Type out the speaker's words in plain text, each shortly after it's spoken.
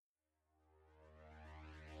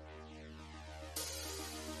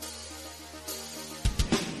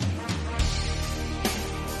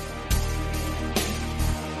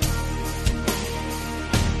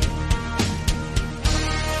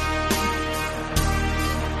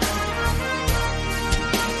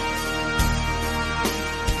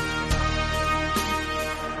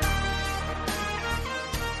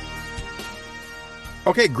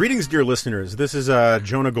Okay, greetings, dear listeners. This is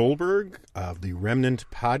Jonah Goldberg of the Remnant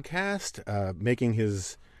Podcast, making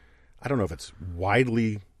his, I don't know if it's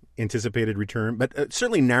widely anticipated return, but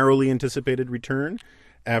certainly narrowly anticipated return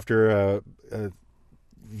after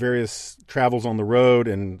various travels on the road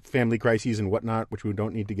and family crises and whatnot, which we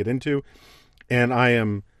don't need to get into. And I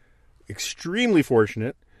am extremely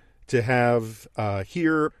fortunate to have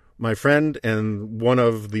here my friend and one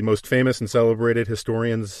of the most famous and celebrated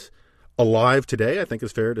historians alive today, I think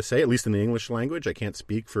is fair to say, at least in the English language. I can't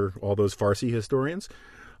speak for all those Farsi historians.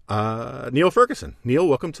 Neil Ferguson. Neil,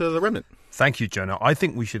 welcome to The Remnant. Thank you, Jonah. I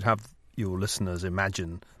think we should have your listeners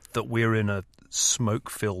imagine that we're in a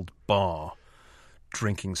smoke-filled bar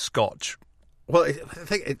drinking scotch. Well, I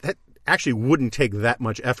think that actually wouldn't take that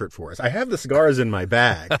much effort for us. I have the cigars in my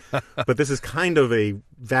bag, but this is kind of a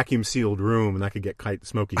vacuum-sealed room, and that could get quite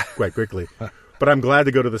smoky quite quickly. But I'm glad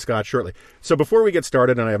to go to the scotch shortly. So before we get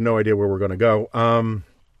started, and I have no idea where we're going to go,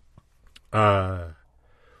 when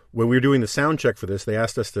we were doing the sound check for this, they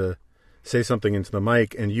asked us to say something into the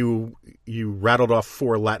mic, and you rattled off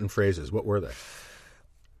 4 Latin phrases. What were they?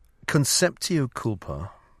 Conceptio culpa,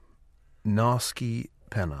 nasci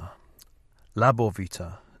pena, labor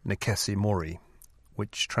vita, necesse mori,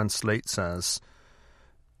 which translates as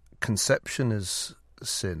conception is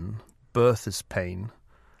sin, birth is pain,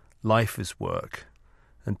 life is work,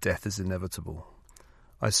 and death is inevitable.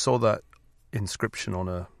 I saw that inscription on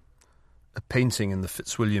a painting in the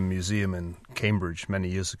Fitzwilliam Museum in Cambridge many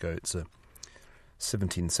years ago. It's a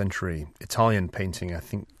 17th century Italian painting, I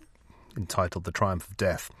think, entitled The Triumph of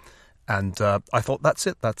Death. And I thought, that's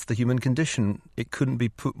it. That's the human condition. It couldn't be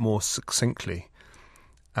put more succinctly.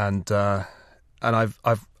 And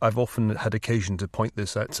I've often had occasion to point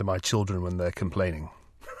this out to my children when they're complaining.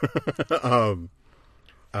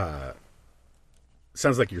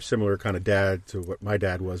 Sounds like you're similar kind of dad to what my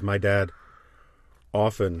dad was. My dad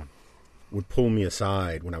often would pull me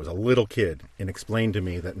aside when I was a little kid and explain to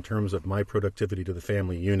me that in terms of my productivity to the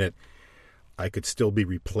family unit, I could still be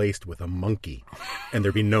replaced with a monkey and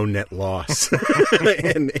there'd be no net loss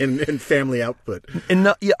in family output.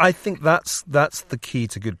 I think that's the key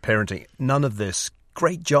to good parenting. None of this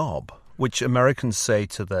great job, which Americans say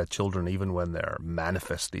to their children even when they're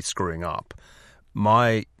manifestly screwing up.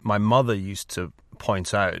 My mother used to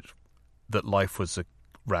point out that life was a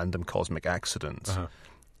random cosmic accident. Uh-huh.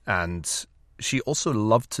 And she also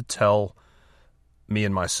loved to tell me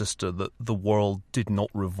and my sister that the world did not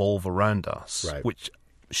revolve around us, right, which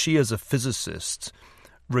she as a physicist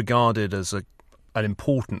regarded as an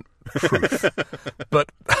important truth.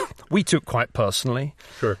 But we took quite personally.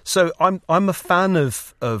 Sure. So I'm a fan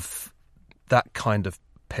of that kind of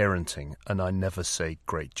parenting, and I never say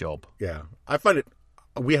great job. Yeah. I find it,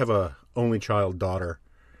 we have a only child daughter,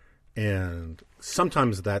 and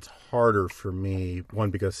sometimes that's harder for me. One,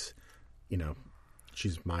 because,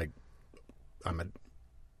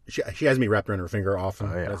 she has me wrapped around her finger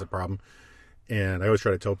often. Oh, yeah. That's a problem. And I always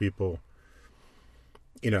try to tell people,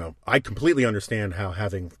 I completely understand how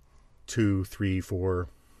having 2, 3, 4,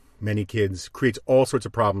 many kids creates all sorts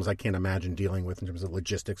of problems I can't imagine dealing with in terms of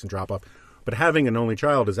logistics and drop-off. But having an only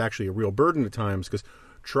child is actually a real burden at times, because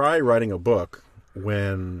try writing a book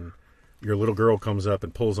when your little girl comes up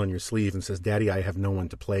and pulls on your sleeve and says, "Daddy, I have no one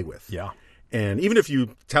to play with." Yeah. And even if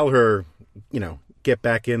you tell her, get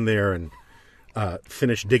back in there and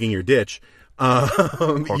finish digging your ditch, or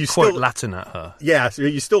you quote still Latin at her. Yeah, so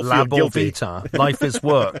you still feel guilty. Vita, life is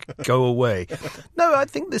work, go away. No, I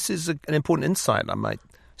think this is an important insight. My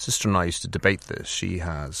sister and I used to debate this. She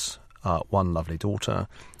has 1 lovely daughter.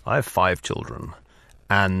 I have 5 children,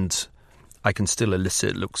 and I can still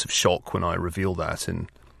elicit looks of shock when I reveal that in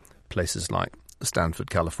places like Stanford,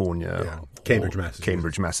 California,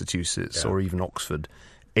 Cambridge, Massachusetts, or even Oxford,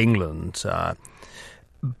 England.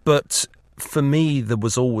 But for me, there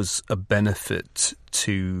was always a benefit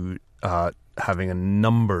to having a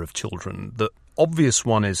number of children. The obvious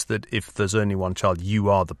one is that if there's only one child, you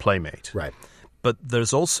are the playmate. Right. But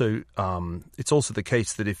there's also it's also the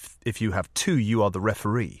case that if you have 2, you are the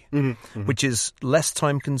referee, which is less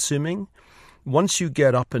time consuming. Once you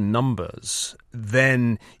get up in numbers,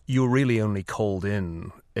 then you're really only called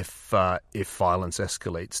in if violence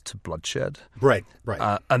escalates to bloodshed. Right.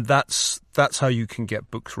 And that's how you can get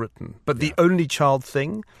books written. But the only child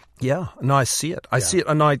thing, I see it. I see it,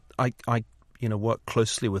 and I work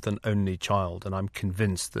closely with an only child, and I'm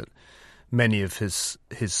convinced that many of his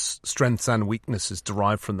strengths and weaknesses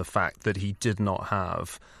derive from the fact that he did not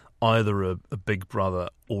have either a big brother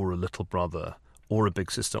or a little brother or a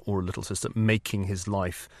big sister or a little sister, making his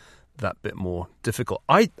life that bit more difficult.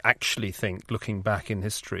 I actually think, looking back in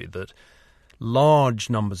history, that large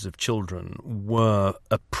numbers of children were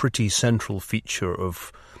a pretty central feature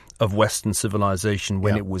of Western civilization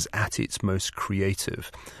when it was at its most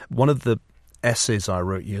creative. One of the essays I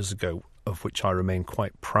wrote years ago, of which I remain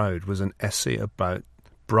quite proud, was an essay about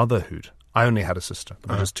brotherhood. I only had a sister.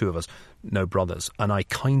 There was two of us, no brothers. And I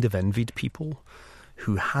kind of envied people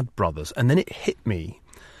who had brothers. And then it hit me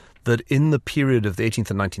that in the period of the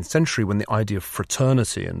 18th and 19th century, when the idea of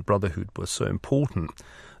fraternity and brotherhood was so important,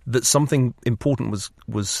 that something important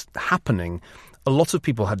was happening. A lot of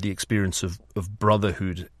people had the experience of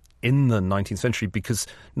brotherhood in the 19th century because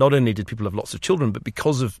not only did people have lots of children, but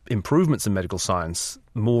because of improvements in medical science,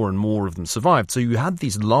 more and more of them survived. So you had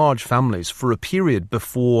these large families for a period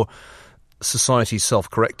before society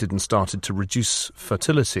self-corrected and started to reduce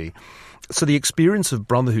fertility. So the experience of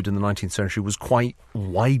brotherhood in the 19th century was quite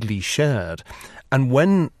widely shared. And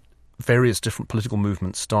when various different political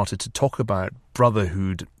movements started to talk about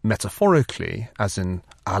brotherhood metaphorically, as in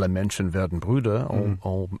alle Menschen werden Brüder,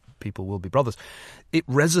 all people will be brothers, it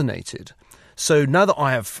resonated. So now that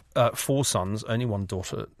I have 4 sons, only one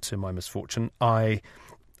daughter to my misfortune, I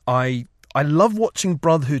love watching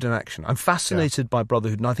brotherhood in action. I'm fascinated by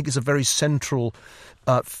brotherhood, and I think it's a very central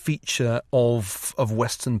feature of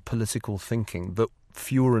Western political thinking that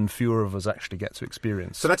fewer and fewer of us actually get to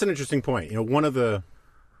experience. So that's an interesting point. One of the,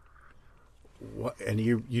 and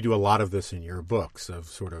you do a lot of this in your books, of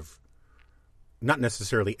sort of not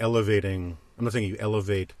necessarily elevating, I'm not saying you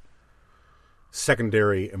elevate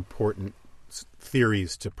secondary important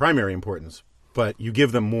theories to primary importance, but you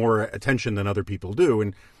give them more attention than other people do.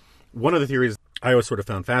 And one of the theories I always sort of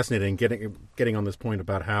found fascinating, getting on this point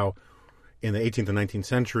about how in the 18th and 19th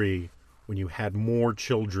century, when you had more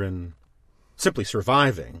children simply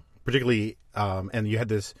surviving, particularly, and you had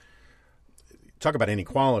this, talk about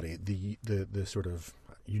inequality, the sort of,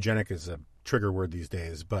 eugenic is a trigger word these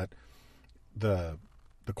days, but the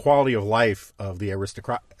quality of life of the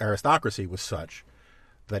aristocracy was such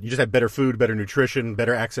that you just had better food, better nutrition,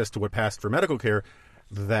 better access to what passed for medical care,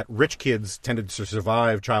 that rich kids tended to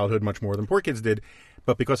survive childhood much more than poor kids did.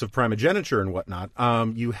 But because of primogeniture and whatnot,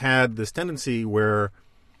 you had this tendency where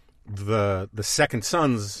the second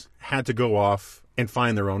sons had to go off and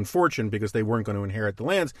find their own fortune because they weren't going to inherit the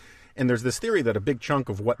lands. And there's this theory that a big chunk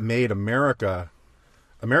of what made America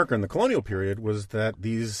in the colonial period was that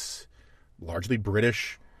these largely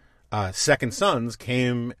British second sons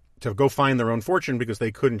came to go find their own fortune because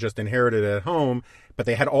they couldn't just inherit it at home, but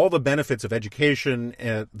they had all the benefits of education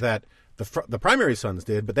that the primary sons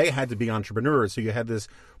did, but they had to be entrepreneurs. So you had this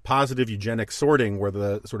positive eugenic sorting where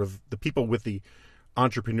the people with the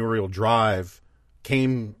entrepreneurial drive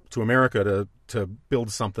came to America to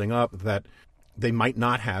build something up that they might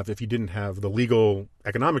not have if you didn't have the legal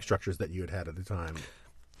economic structures that you had at the time.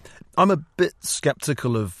 I'm a bit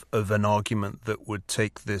skeptical of an argument that would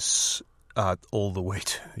take this all the way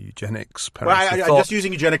to eugenics. Well, I'm just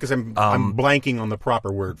using eugenic because I'm blanking on the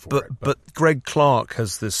proper word for it. But Greg Clark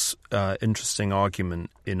has this interesting argument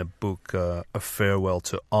in a book, A Farewell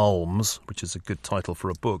to Alms, which is a good title for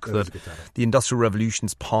a book, that the Industrial Revolution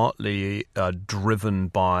is partly driven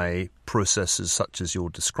by processes such as you're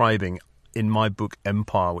describing. In my book,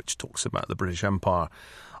 Empire, which talks about the British Empire,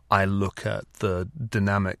 I look at the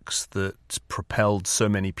dynamics that propelled so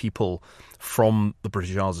many people from the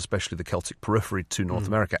British Isles, especially the Celtic periphery, to North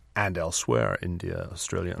America and elsewhere, India,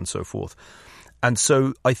 Australia, and so forth. And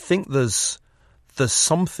so I think there's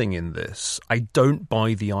something in this. I don't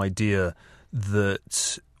buy the idea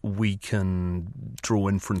that we can draw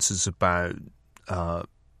inferences about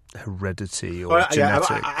heredity or genetics.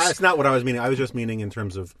 That's not what I was meaning. I was just meaning in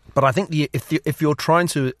terms of... But I think if you're trying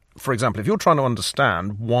to, for example, if you're trying to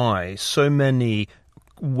understand why so many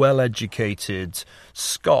well-educated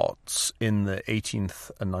Scots in the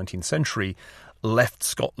 18th and 19th century left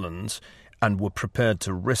Scotland and were prepared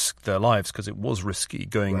to risk their lives, because it was risky,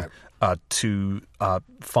 going to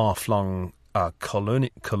far-flung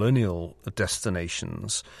colonial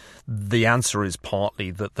destinations, the answer is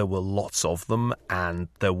partly that there were lots of them and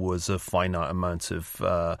there was a finite amount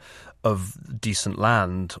of decent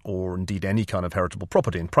land, or indeed any kind of heritable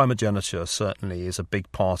property. And primogeniture certainly is a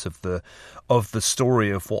big part of the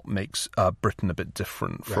story of what makes Britain a bit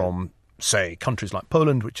different from, say, countries like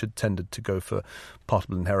Poland, which had tended to go for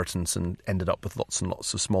partible inheritance and ended up with lots and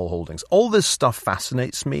lots of small holdings. All this stuff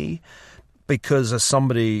fascinates me because, as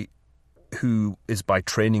somebody who is by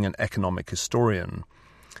training an economic historian,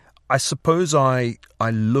 I suppose I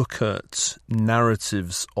look at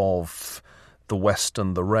narratives of the West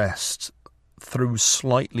and the rest through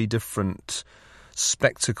slightly different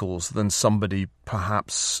spectacles than somebody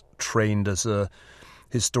perhaps trained as a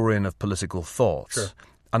historian of political thought. Sure.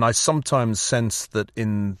 And I sometimes sense that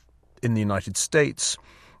in the United States,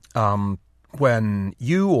 when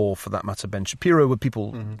you, or for that matter Ben Shapiro, when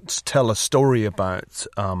people tell a story about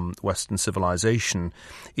Western civilization,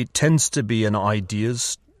 it tends to be an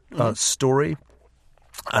ideas story.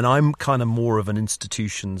 And I'm kind of more of an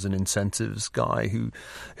institutions and incentives guy who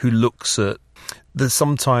looks at the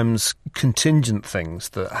sometimes contingent things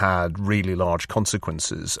that had really large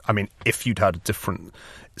consequences. I mean, if you'd had a different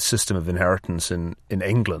system of inheritance in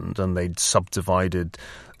England and they'd subdivided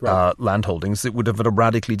landholdings, it would have had a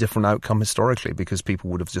radically different outcome historically, because people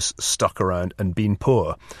would have just stuck around and been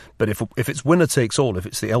poor. But if it's winner takes all, if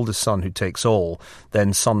it's the eldest son who takes all,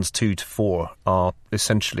 then sons 2 to 4 are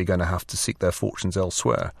essentially going to have to seek their fortunes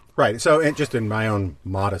elsewhere. Right. So, and just in my own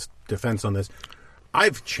modest defense on this,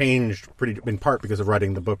 I've changed in part because of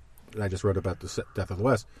writing the book that I just wrote about the death of the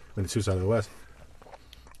West and the suicide of the West.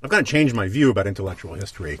 I've kind of changed my view about intellectual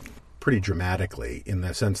history pretty dramatically, in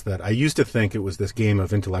the sense that I used to think it was this game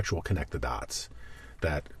of intellectual connect the dots,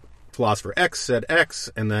 that philosopher X said X,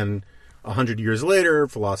 and then 100 years later,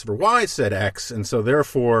 philosopher Y said X, and so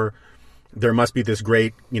therefore there must be this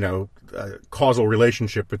great, causal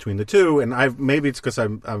relationship between the two. And maybe it's because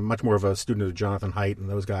I'm much more of a student of Jonathan Haidt and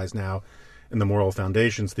those guys now in the moral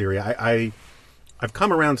foundations theory. I've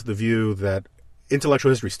come around to the view that intellectual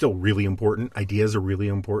history is still really important. Ideas are really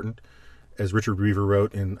important. As Richard Weaver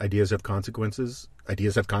wrote in Ideas Have Consequences,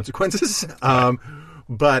 ideas have consequences.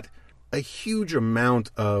 But a huge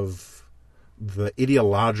amount of the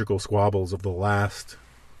ideological squabbles of the last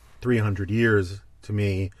 300 years, to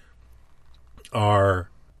me, are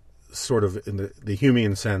sort of, in the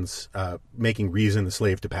Humean sense, making reason a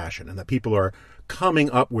slave to passion, and that people are coming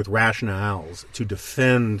up with rationales to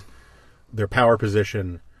defend their power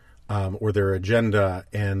position or their agenda,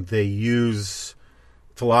 and they use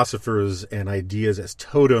philosophers and ideas as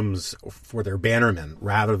totems for their bannermen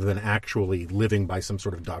rather than actually living by some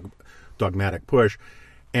sort of dogmatic push.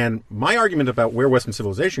 And my argument about where Western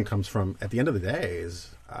civilization comes from at the end of the day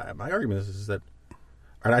is, my argument is that,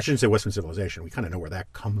 or I shouldn't say Western civilization, we kind of know where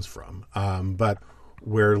that comes from, but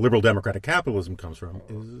where liberal democratic capitalism comes from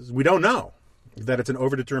is we don't know, that it's an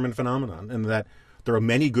overdetermined phenomenon, and that there are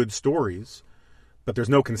many good stories, but there's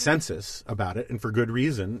no consensus about it, and for good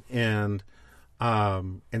reason. And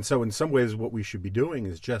so in some ways what we should be doing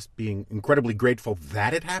is just being incredibly grateful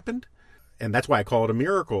that it happened. And that's why I call it a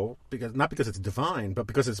miracle, not because it's divine, but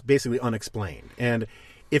because it's basically unexplained. And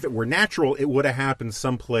if it were natural, it would have happened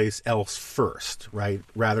someplace else first, right?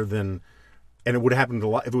 Rather than, and it would have happened a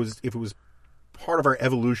lot if it was part of our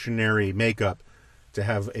evolutionary makeup to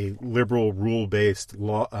have a liberal, rule-based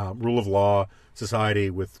rule of law society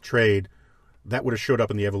with trade. That would have showed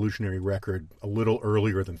up in the evolutionary record a little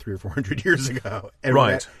earlier than 300 or 400 years ago, and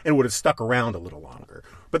would have stuck around a little longer.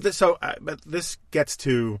 But this gets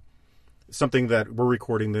to something that we're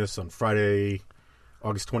recording this on Friday,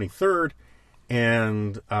 August 23rd,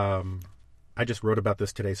 and I just wrote about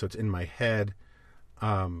this today, so it's in my head.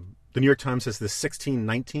 The New York Times has this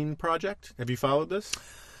 1619 project. Have you followed this?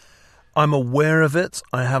 I'm aware of it.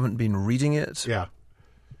 I haven't been reading it. Yeah,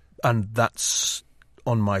 and that's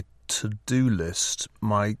on my to-do list.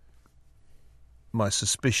 My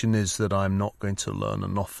suspicion is that I'm not going to learn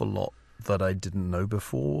an awful lot that I didn't know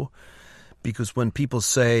before, because when people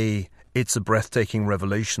say it's a breathtaking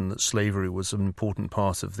revelation that slavery was an important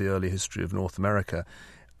part of the early history of North America,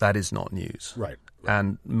 that is not news. Right.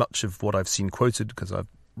 And much of what I've seen quoted, because I've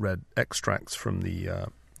read extracts from the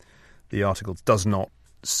articles, does not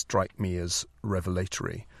strike me as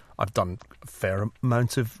revelatory. I've done a fair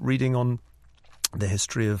amount of reading on the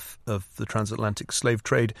history of the transatlantic slave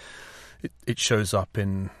trade. It shows up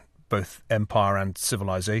in both empire and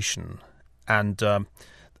civilization. And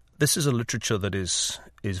this is a literature that is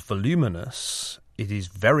voluminous. It is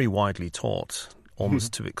very widely taught,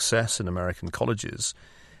 almost to excess in American colleges.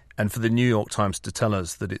 And for the New York Times to tell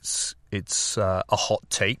us that it's a hot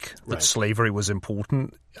take, that slavery was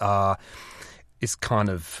important, is kind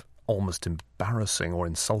of almost embarrassing or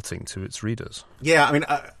insulting to its readers. Yeah, I mean,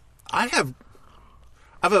 I have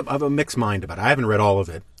a mixed mind about it. I haven't read all of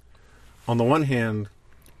it. On the one hand,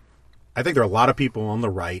 I think there are a lot of people on the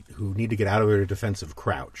right who need to get out of their defensive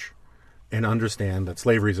crouch and understand that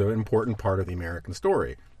slavery is an important part of the American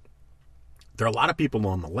story. There are a lot of people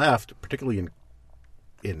on the left, particularly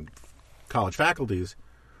in college faculties,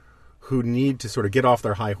 who need to sort of get off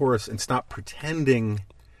their high horse and stop pretending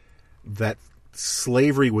that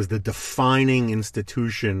slavery was the defining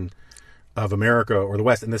institution of America or the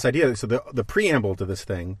West. And this idea, so the preamble to this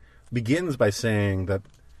thing begins by asserting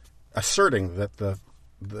that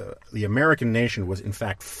the American nation was in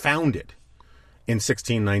fact founded in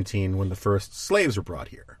 1619 when the first slaves were brought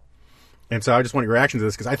here. And so I just want your reaction to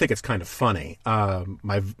this because I think it's kind of funny.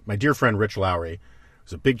 My dear friend Rich Lowry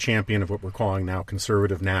is a big champion of what we're calling now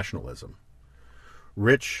conservative nationalism.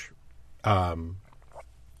 Rich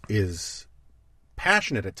is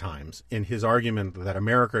passionate at times in his argument that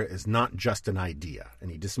America is not just an idea,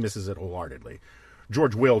 and he dismisses it wholeheartedly.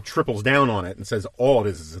 George Will triples down on it and says all it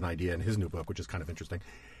is an idea in his new book, which is kind of interesting.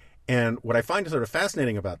 And what I find sort of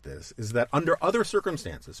fascinating about this is that under other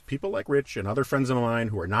circumstances, people like Rich and other friends of mine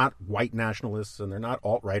who are not white nationalists and they're not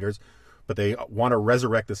alt-righters, but they want to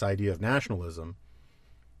resurrect this idea of nationalism,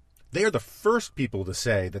 they are the first people to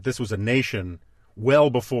say that this was a nation well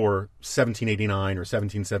before 1789 or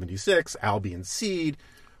 1776, Albion Seed.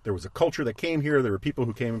 There was a culture that came here. There were people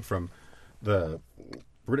who came from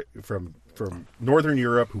Northern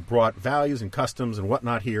Europe who brought values and customs and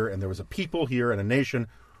whatnot here, and there was a people here and a nation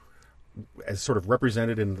as sort of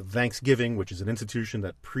represented in Thanksgiving, which is an institution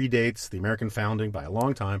that predates the American founding by a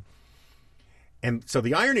long time. And so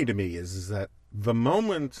the irony to me is that the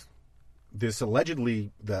moment this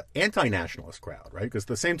allegedly the anti-nationalist crowd, right? Because at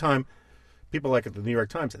the same time, people like at the New York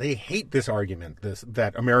Times, they hate this argument,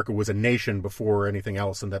 that America was a nation before anything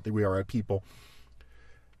else and that we are a people.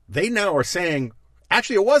 They now are saying,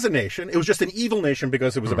 actually, it was a nation. It was just an evil nation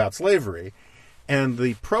because it was about slavery. And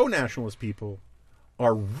the pro-nationalist people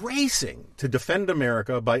are racing to defend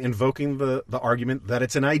America by invoking the argument that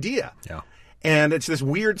it's an idea. Yeah. And it's this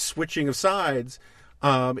weird switching of sides.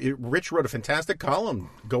 Rich wrote a fantastic column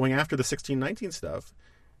going after the 1619 stuff.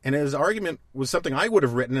 And his argument was something I would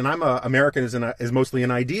have written, and I'm American is mostly an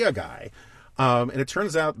idea guy. And it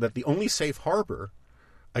turns out that the only safe harbor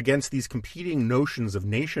against these competing notions of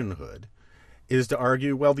nationhood is to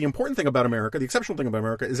argue, well, the important thing about America, the exceptional thing about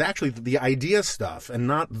America, is actually the idea stuff and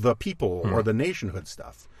not the people or the nationhood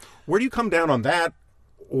stuff. Where do you come down on that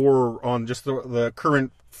or on just the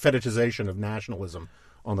current fetishization of nationalism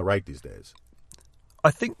on the right these days? I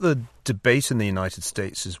think the debate in the United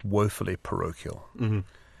States is woefully parochial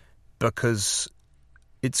because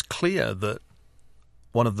it's clear that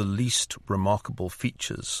one of the least remarkable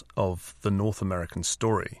features of the North American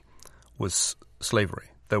story was slavery.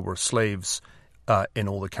 There were slaves in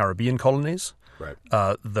all the Caribbean colonies. Right.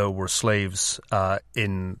 There were slaves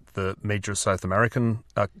in the major South American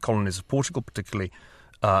colonies of Portugal, particularly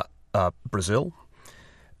Brazil.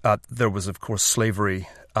 There was, of course, slavery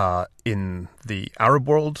in the Arab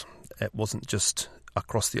world. It wasn't just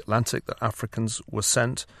across the Atlantic that Africans were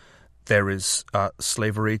sent. There is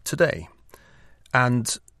slavery today.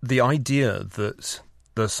 And the idea that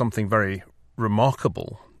there's something very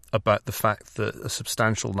remarkable about the fact that a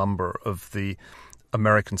substantial number of the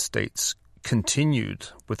American states continued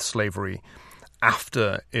with slavery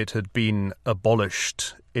after it had been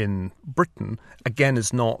abolished in Britain, again,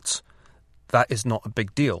 is not a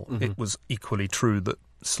big deal. It was equally true that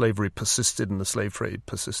slavery persisted and the slave trade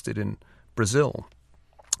persisted in Brazil.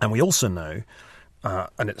 And we also know,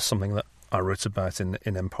 and it's something that I wrote about in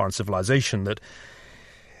Empire and Civilization, that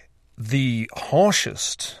the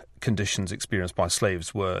harshest conditions experienced by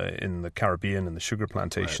slaves were in the Caribbean and the sugar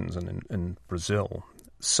plantations and in Brazil.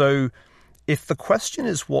 So if the question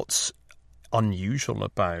is what's unusual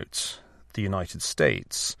about the United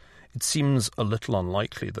States, it seems a little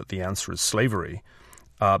unlikely that the answer is slavery,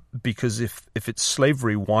 because if it's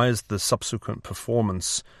slavery, why is the subsequent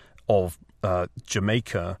performance of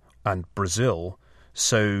Jamaica and Brazil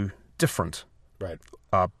so different? Right.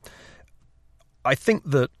 I think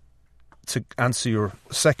that, to answer your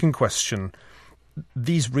second question,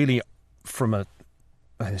 these really, from a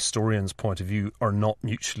historian's point of view, are not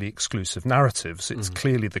mutually exclusive narratives. It's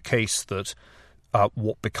clearly the case that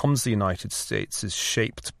what becomes the United States is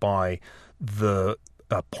shaped by the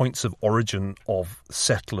points of origin of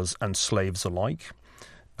settlers and slaves alike,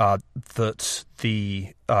 that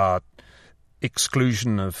the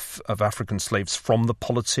exclusion of African slaves from the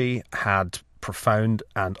polity had profound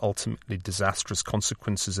and ultimately disastrous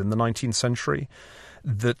consequences in the 19th century,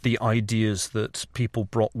 that the ideas that people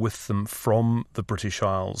brought with them from the British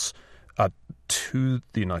Isles to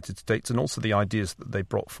the United States, and also the ideas that they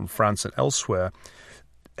brought from France and elsewhere,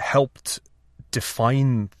 helped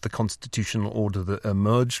define the constitutional order that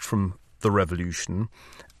emerged from the revolution.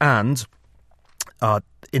 And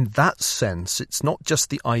in that sense, it's not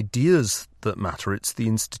just the ideas that matter, it's the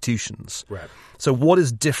institutions. Right. So what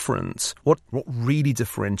is different, what really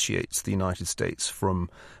differentiates the United States from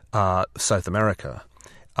South America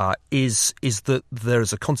is that there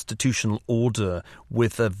is a constitutional order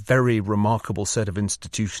with a very remarkable set of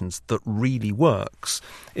institutions that really works.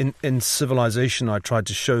 In Civilization, I tried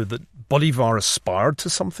to show that Bolivar aspired to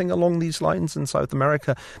something along these lines in South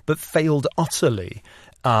America, but failed utterly.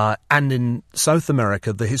 And in South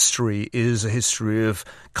America, the history is a history of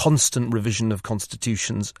constant revision of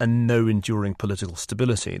constitutions and no enduring political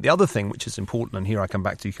stability. The other thing which is important, and here I come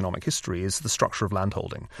back to economic history, is the structure of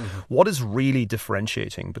landholding. Mm-hmm. What is really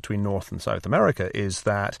differentiating between North and South America is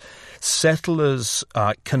that settlers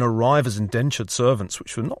can arrive as indentured servants,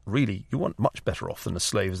 which were not really, you weren't much better off than a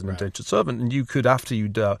slave as an indentured servant. And you could, after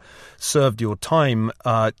you'd served your time,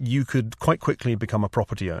 you could quite quickly become a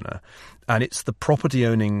property owner. And it's the property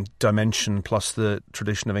owning dimension plus the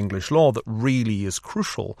tradition of English law that really is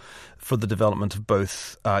crucial for the development of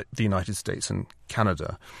both the United States and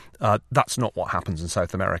Canada. That's not what happens in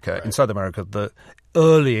South America. Right. In South America, the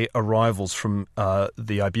early arrivals from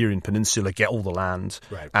the Iberian Peninsula get all the land,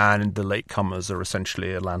 right, and the latecomers are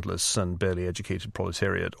essentially a landless and barely educated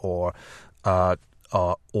proletariat or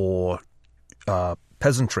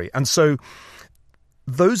peasantry. And so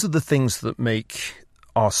those are the things that make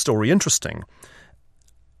our story interesting.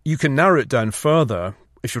 You can narrow it down further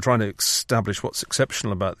if you're trying to establish what's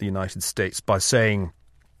exceptional about the United States by saying,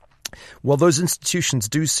 well, those institutions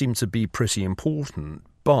do seem to be pretty important,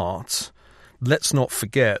 but let's not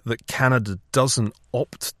forget that Canada doesn't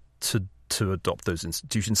opt to adopt those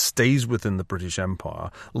institutions, stays within the British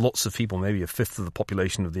Empire. Lots of people, maybe a fifth of the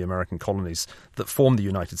population of the American colonies that form the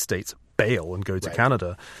United States, bail and go to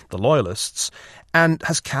Canada, the Loyalists. And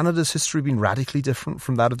has Canada's history been radically different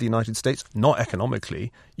from that of the United States? Not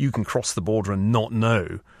economically. You can cross the border and not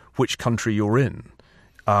know which country you're in.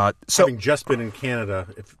 Having just been in Canada,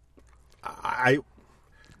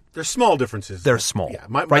 there's small differences. They're small. Yeah,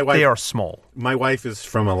 my wife, they are small. My wife is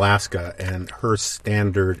from Alaska, and her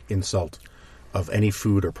standard insult of any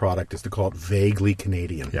food or product is to call it vaguely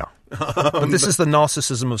Canadian. Yeah. But this is the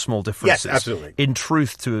narcissism of small differences. Yes, absolutely. In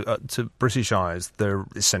truth, to British eyes, they're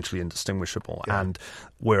essentially indistinguishable. Yeah. And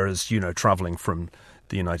whereas, traveling from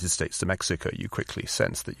the United States to Mexico, you quickly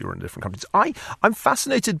sense that you're in different countries. I'm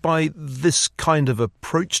fascinated by this kind of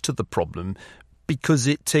approach to the problem because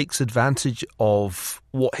it takes advantage of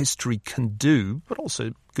what history can do, but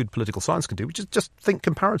also good political science can do, which is just think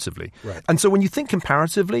comparatively. Right. And so when you think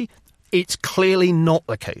comparatively, it's clearly not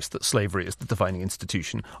the case that slavery is the defining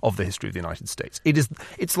institution of the history of the United States.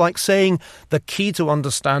 It's like saying the key to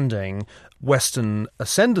understanding Western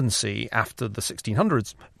ascendancy after the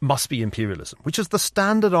 1600s must be imperialism, which is the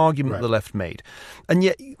standard argument the left made. And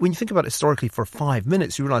yet, when you think about it historically for 5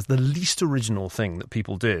 minutes, you realize the least original thing that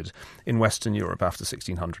people did in Western Europe after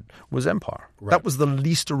 1600 was empire. Right. That was the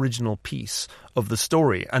least original piece of the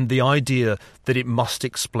story. And the idea that it must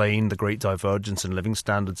explain the great divergence in living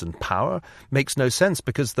standards and power makes no sense,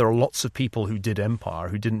 because there are lots of people who did empire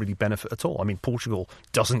who didn't really benefit at all. I mean, Portugal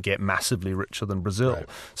doesn't get massively richer than Brazil. Right.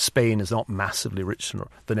 Spain is not massively richer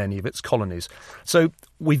than any of its colonies. So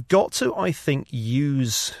we've got to, I think,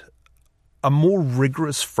 use a more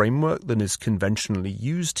rigorous framework than is conventionally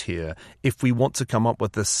used here if we want to come up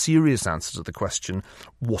with a serious answer to the question,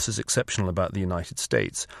 what is exceptional about the United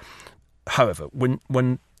States? However,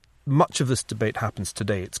 when much of this debate happens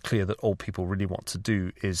today, it's clear that all people really want to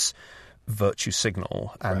do is virtue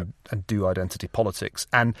signal and do identity politics.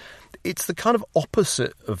 And it's the kind of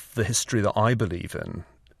opposite of the history that I believe in.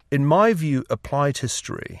 In my view, applied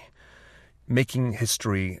history, making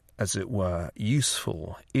history, as it were,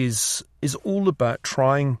 useful, is all about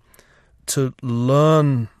trying to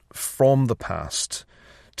learn from the past,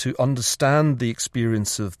 to understand the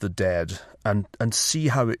experience of the dead and see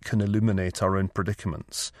how it can illuminate our own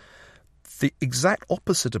predicaments. The exact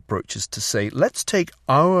opposite approach is to say, let's take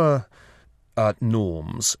our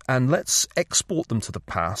norms and let's export them to the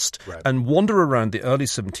past and wander around the early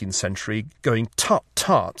 17th century going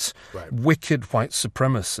tut, wicked white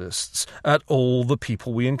supremacists at all the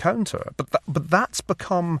people we encounter. But that's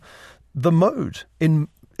become the mode in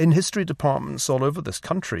history departments all over this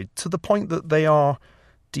country, to the point that they are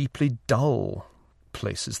deeply dull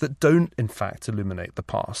places that don't, in fact, illuminate the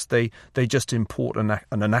past. They just import an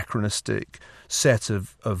anachronistic set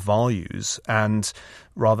of values and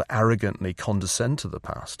rather arrogantly condescend to the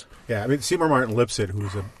past. Yeah, I mean, Seymour Martin Lipset,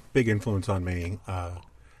 who's a big influence on me,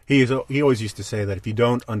 he always used to say that if you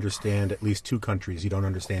don't understand at least two countries, you don't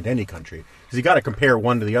understand any country. Because you got to compare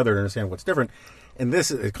one to the other to understand what's different. And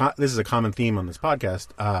this is a common theme on this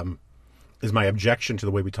podcast, is my objection to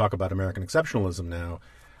the way we talk about American exceptionalism now.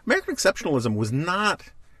 American exceptionalism was not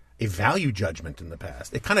a value judgment in the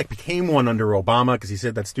past. It kind of became one under Obama because he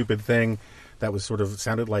said that stupid thing that was sort of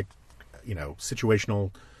sounded like,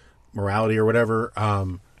 situational morality or whatever.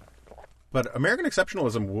 But American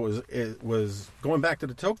exceptionalism was going back to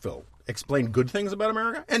de Tocqueville, explained good things about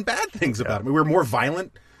America and bad things about it. We were more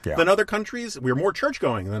violent than other countries. We're more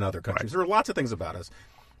church-going than other countries. Right. There are lots of things about us.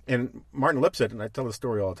 And Martin Lipset, and I tell this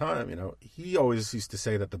story all the time, he always used to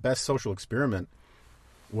say that the best social experiment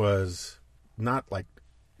was not like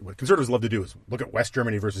what conservatives love to do is look at West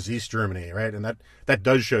Germany versus East Germany, right? And that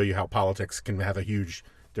does show you how politics can have a huge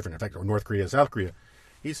different effect, or North Korea, South Korea.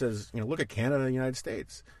 He says, look at Canada and the United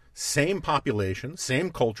States. Same population, same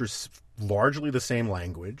culture, largely the same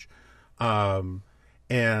language. But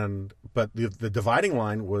the dividing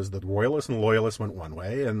line was the royalists and loyalists went one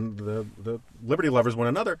way, and the liberty lovers went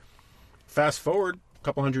another. Fast forward a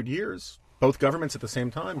couple hundred years, both governments at the same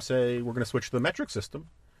time say we're going to switch to the metric system,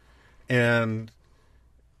 and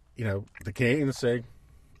the Canadians say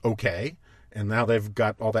okay, and now they've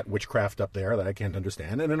got all that witchcraft up there that I can't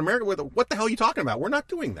understand. And in America, what the hell are you talking about? We're not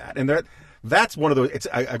doing that. And that's one of those.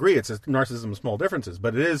 I agree, it's a narcissism of small differences,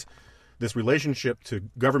 but it is this relationship to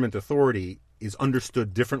government authority is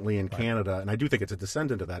understood differently in Canada, and I do think it's a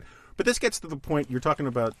descendant of that. But this gets to the point, you're talking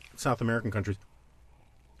about South American countries.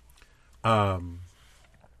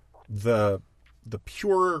 The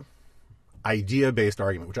pure idea-based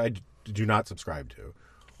argument, which I do not subscribe to,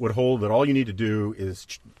 would hold that all you need to do is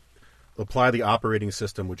apply the operating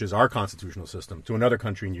system, which is our constitutional system, to another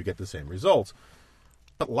country and you get the same results.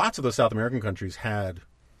 But lots of the South American countries had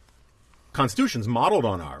constitutions modeled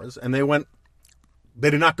on ours, and they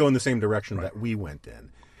did not go in the same direction that we went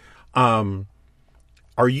in.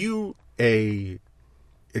 Are you it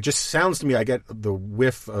just sounds to me, I get the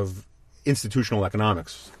whiff of institutional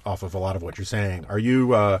economics off of a lot of what you're saying. Are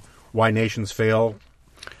you Why Nations Fail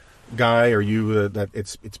guy? Are you that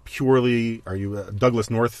it's purely, are you a Douglas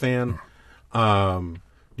North fan? Do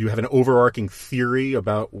you have an overarching theory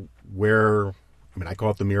about where, I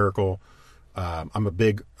call it the miracle. I'm a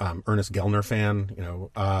big Ernest Gellner fan.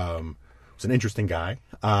 He's an interesting guy.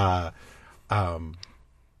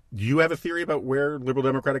 Do you have a theory about where liberal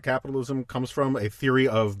democratic capitalism comes from? A theory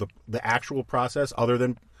of the actual process,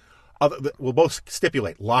 we'll both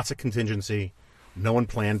stipulate lots of contingency. No one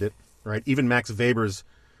planned it, right? Even Max Weber's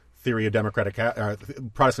theory of democratic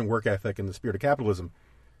Protestant work ethic and the spirit of capitalism,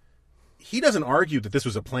 he doesn't argue that this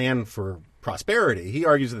was a plan for prosperity. He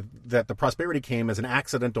argues that the prosperity came as an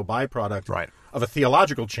accidental byproduct of a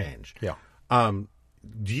theological change. Yeah.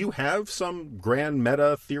 Do you have some grand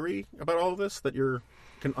meta theory about all of this that you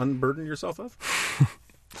can unburden yourself of?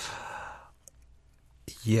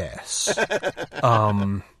 Yes.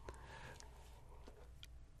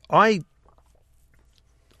 I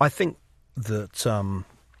think that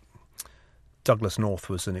Douglas North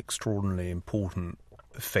was an extraordinarily important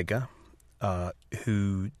figure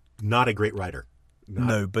who... Not a great writer.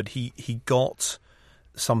 No, but he got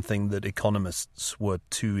something that economists were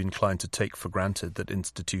too inclined to take for granted, that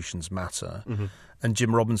institutions matter. Mm-hmm. And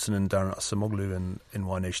Jim Robinson and Daron Acemoglu in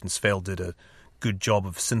Why Nations Fail did a good job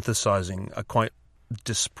of synthesizing a quite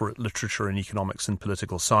disparate literature in economics and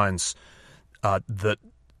political science that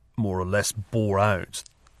more or less bore out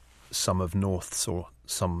some of North's or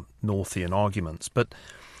some Northian arguments. But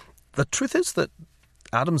the truth is that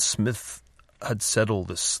Adam Smith had said all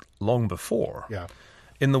this long before. Yeah.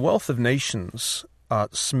 In The Wealth of Nations,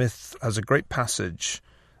 Smith has a great passage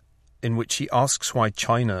in which he asks why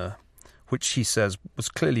China, which he says was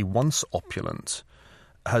clearly once opulent,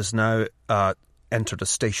 has now entered a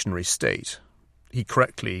stationary state. He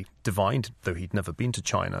correctly divined, though he'd never been to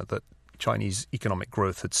China, that Chinese economic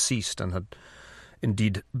growth had ceased and had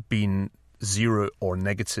indeed been zero or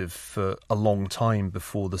negative for a long time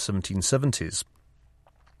before the 1770s.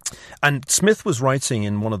 And Smith was writing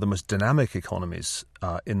in one of the most dynamic economies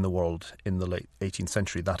in the world in the late 18th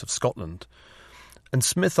century, that of Scotland. And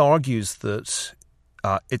Smith argues that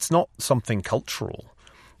it's not something cultural.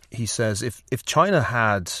 He says if China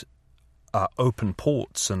had open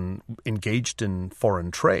ports and engaged in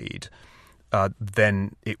foreign trade,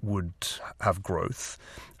 then it would have growth.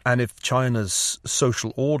 And if China's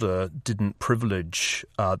social order didn't privilege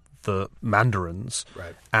the mandarins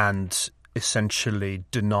and essentially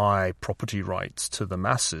deny property rights to the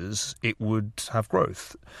masses, it would have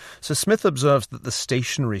growth. So Smith observes that the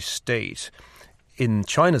stationary state, in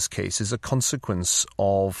China's case, is a consequence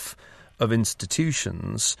of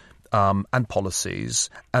institutions and policies,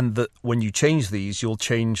 and that when you change these, you'll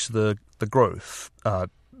change the growth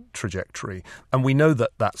trajectory. And we know that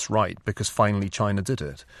that's right because finally China did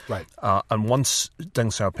it. Right. And once Deng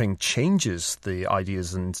Xiaoping changes the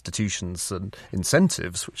ideas and institutions and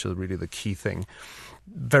incentives, which are really the key thing,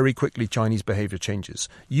 very quickly Chinese behavior changes.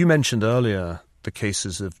 You mentioned earlier the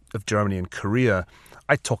cases of Germany and Korea.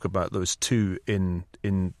 I talk about those too in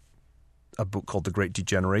a book called The Great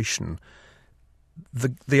Degeneration.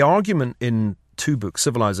 The argument in two books,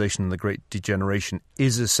 Civilization and the Great Degeneration,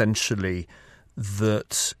 is essentially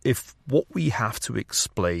that if what we have to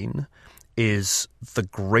explain is the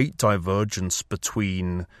great divergence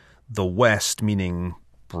between the West, meaning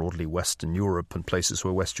broadly Western Europe and places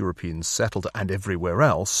where West Europeans settled, and everywhere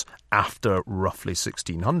else after roughly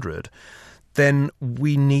 1600, then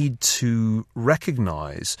we need to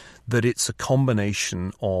recognize that it's a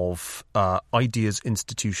combination of ideas,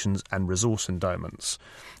 institutions, and resource endowments.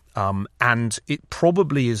 And it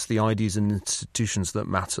probably is the ideas and institutions that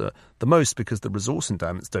matter the most, because the resource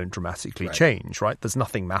endowments don't dramatically change, right? There's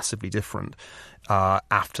nothing massively different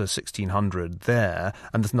after 1600 there,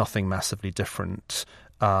 and there's nothing massively different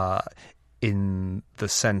in the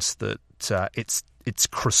sense that it's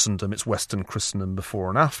Christendom, it's Western Christendom before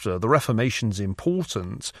and after. The Reformation's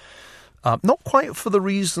important, not quite for the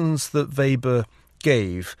reasons that Weber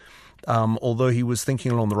gave, although he was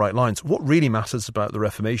thinking along the right lines. What really matters about the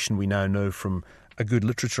Reformation, we now know from a good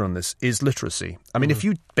literature on this, is literacy. I mean, if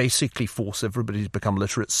you basically force everybody to become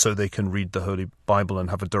literate so they can read the Holy Bible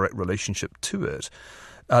and have a direct relationship to it,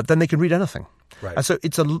 then they can read anything. Right. And so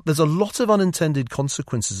there's a lot of unintended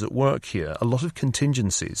consequences at work here, a lot of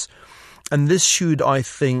contingencies. And this should, I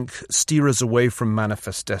think, steer us away from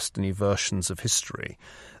manifest destiny versions of history.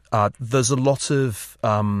 There's a lot of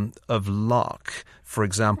luck, for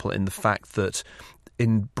example, in the fact that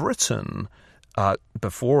in Britain,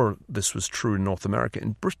 before this was true in North America,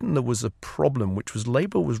 in Britain there was a problem, which was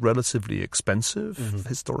labour was relatively expensive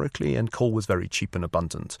historically, and coal was very cheap and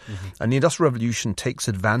abundant. And the Industrial Revolution takes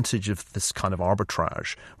advantage of this kind of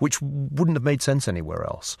arbitrage, which wouldn't have made sense anywhere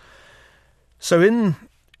else. So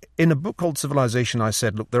in a book called Civilization, I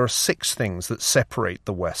said, look, there are 6 things that separate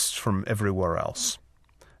the West from everywhere else.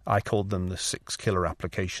 I called them the 6 killer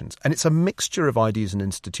applications. And it's a mixture of ideas and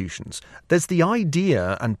institutions. There's the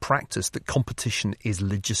idea and practice that competition is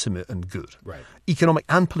legitimate and good. Right. Economic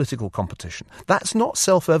and political competition. That's not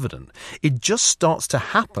self-evident. It just starts to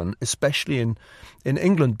happen, especially in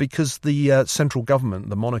England, because the central government,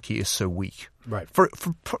 the monarchy, is so weak. Right. For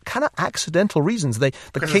kind of accidental reasons.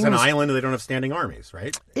 Because it's an island and they don't have standing armies,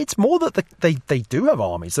 right? It's more that they do have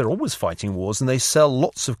armies. They're always fighting wars, and they sell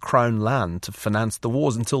lots of crown land to finance the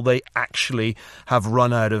wars until they actually have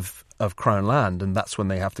run out of crown land, and that's when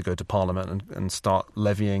they have to go to Parliament and start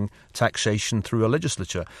levying taxation through a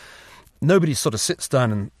legislature. Nobody sort of sits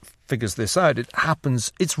down and figures this out. It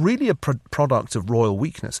happens. It's really a product of royal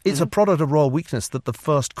weakness. It's a product of royal weakness that the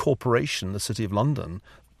first corporation, the City of London,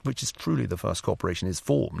 which is truly the first corporation, is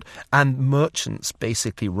formed. And merchants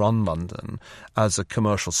basically run London as a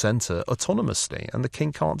commercial centre autonomously, and the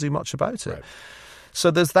king can't do much about it. Right. So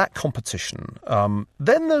there's that competition.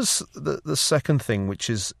 Then there's the second thing, which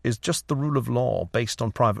is just the rule of law based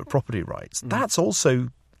on private property rights. That's also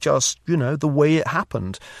just, the way it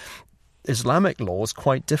happened. Islamic law is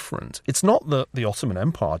quite different. It's not that the Ottoman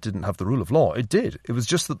Empire didn't have the rule of law. It did. It was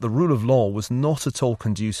just that the rule of law was not at all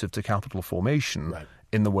conducive to capital formation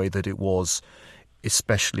in the way that it was,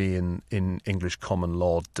 especially in English common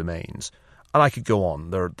law domains. And I could go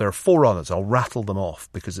on. There are 4 others. I'll rattle them off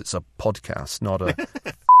because it's a podcast, not a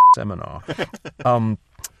seminar.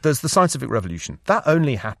 There's the scientific revolution. That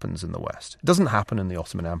only happens in the West. It doesn't happen in the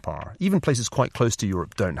Ottoman Empire. Even places quite close to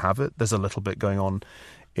Europe don't have it. There's a little bit going on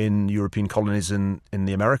in European colonies in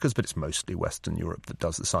the Americas, but it's mostly Western Europe that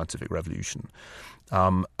does the scientific revolution.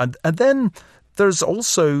 And then there's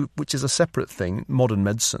also, which is a separate thing, modern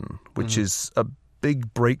medicine, which is a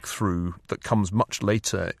big breakthrough that comes much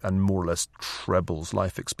later and more or less trebles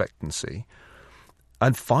life expectancy.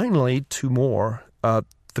 And finally, 2 more, the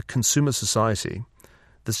consumer society.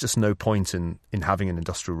 There's just no point in having an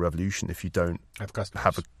industrial revolution if you don't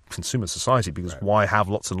have a consumer society, because why have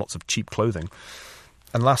lots and lots of cheap clothing?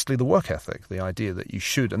 And lastly, the work ethic, the idea that you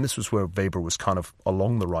should, and this was where Weber was kind of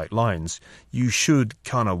along the right lines, you should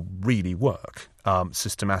kind of really work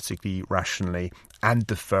systematically, rationally, and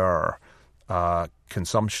defer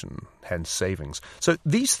consumption, hence savings. So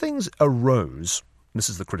these things arose, this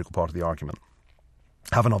is the critical part of the argument,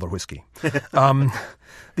 have another whiskey.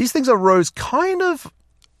 These things arose kind of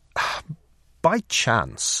by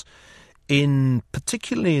chance,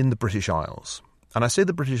 particularly in the British Isles. And I say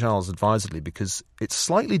the British Isles advisedly because it's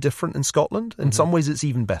slightly different in Scotland. In some ways, it's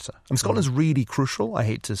even better. And Scotland's really crucial. I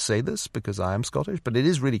hate to say this because I am Scottish, but it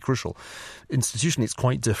is really crucial. Institutionally, it's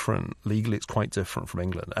quite different. Legally, it's quite different from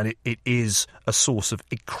England. And it is a source of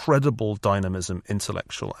incredible dynamism,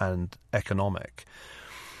 intellectual and economic.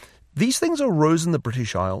 These things arose in the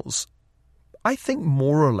British Isles, I think,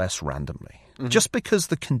 more or less randomly, just because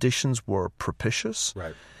the conditions were propitious.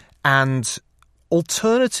 Right. And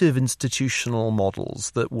alternative institutional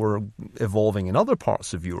models that were evolving in other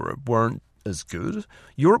parts of Europe weren't as good.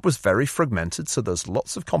 Europe was very fragmented, so there's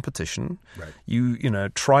lots of competition. Right. You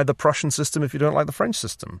try the Prussian system if you don't like the French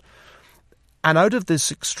system. And out of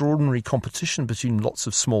this extraordinary competition between lots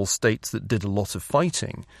of small states that did a lot of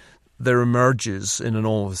fighting, there emerges in an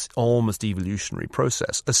almost evolutionary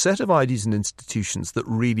process a set of ideas and institutions that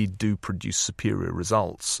really do produce superior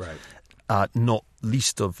results. Right. Not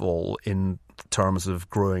least of all in terms of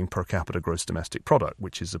growing per capita gross domestic product,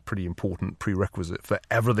 which is a pretty important prerequisite for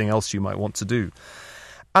everything else you might want to do.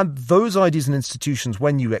 And those ideas and institutions,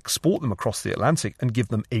 when you export them across the Atlantic and give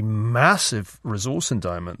them a massive resource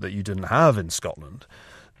endowment that you didn't have in Scotland,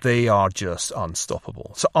 they are just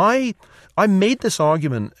unstoppable. So I made this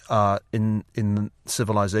argument in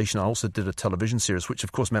Civilization. I also did a television series, which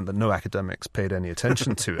of course meant that no academics paid any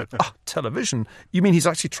attention to it. Television? You mean he's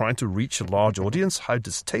actually trying to reach a large audience? How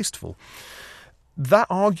distasteful. That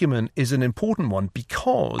argument is an important one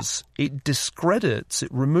because it discredits,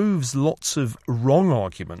 it removes lots of wrong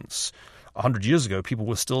arguments. 100 years ago, people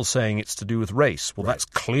were still saying it's to do with race. Well, That's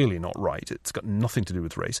clearly not right. It's got nothing to do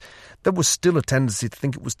with race. There was still a tendency to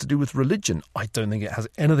think it was to do with religion. I don't think it has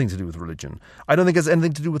anything to do with religion. I don't think it has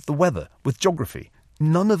anything to do with the weather, with geography.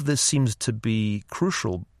 None of this seems to be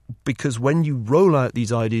crucial because when you roll out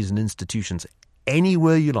these ideas and institutions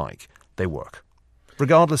anywhere you like, they work.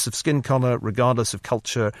 Regardless of skin color, regardless of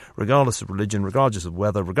culture, regardless of religion, regardless of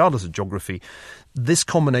weather, regardless of geography, this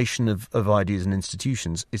combination of ideas and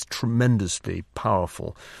institutions is tremendously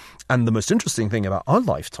powerful. And the most interesting thing about our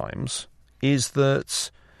lifetimes is that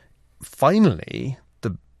finally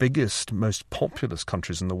the biggest, most populous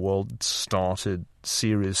countries in the world started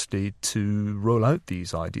seriously to roll out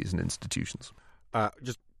these ideas and institutions.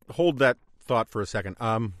 Just hold that thought for a second.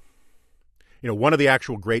 One of the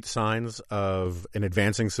actual great signs of an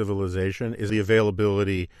advancing civilization is the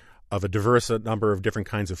availability of a diverse number of different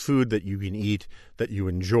kinds of food that you can eat, that you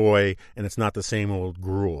enjoy, and it's not the same old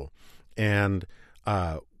gruel. And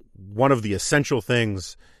one of the essential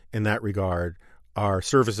things in that regard are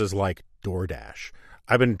services like DoorDash.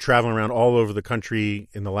 I've been traveling around all over the country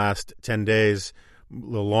in the last 10 days, a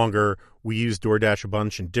little longer. We use DoorDash a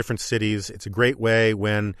bunch in different cities. It's a great way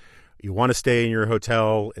when you want to stay in your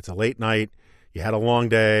hotel, it's a late night, you had a long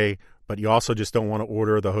day, but you also just don't want to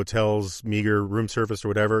order the hotel's meager room service or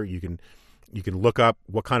whatever. You can look up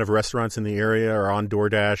what kind of restaurants in the area are on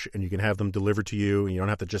DoorDash, and you can have them delivered to you, and you don't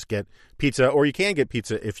have to just get pizza, or you can get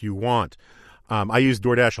pizza if you want. I use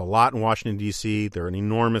DoorDash a lot in Washington, D.C. There are an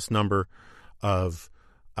enormous number of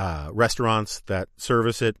restaurants that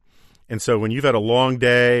service it. And so when you've had a long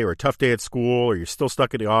day or a tough day at school or you're still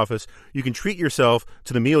stuck at the office, you can treat yourself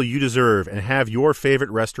to the meal you deserve and have your favorite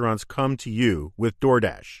restaurants come to you with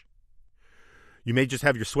DoorDash. You may just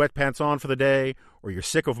have your sweatpants on for the day, or you're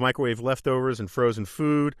sick of microwave leftovers and frozen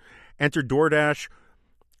food. Enter DoorDash,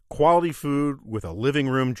 quality food with a living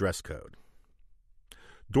room dress code.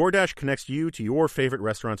 DoorDash connects you to your favorite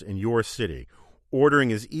restaurants in your city.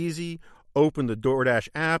 Ordering is easy. Open the DoorDash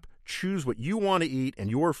app, choose what you want to eat, and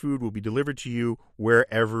your food will be delivered to you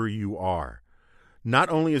wherever you are. Not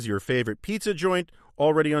only is your favorite pizza joint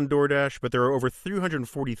already on DoorDash, but there are over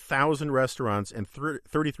 340,000 restaurants in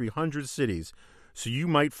 3,300 cities, so you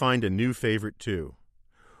might find a new favorite too.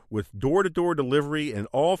 With door-to-door delivery in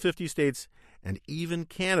all 50 states and even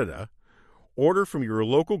Canada, order from your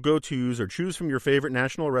local go-tos or choose from your favorite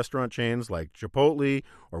national restaurant chains like Chipotle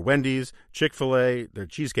or Wendy's, Chick-fil-A, their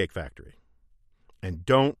Cheesecake Factory. And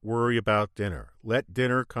don't worry about dinner. Let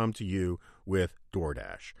dinner come to you with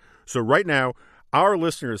DoorDash. So right now, our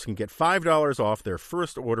listeners can get $5 off their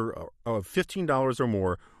first order of $15 or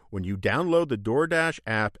more when you download the DoorDash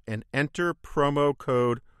app and enter promo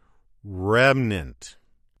code REMNANT.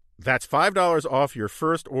 That's $5 off your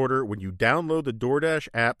first order when you download the DoorDash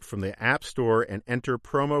app from the App Store and enter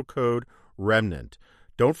promo code REMNANT.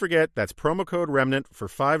 Don't forget, that's promo code REMNANT for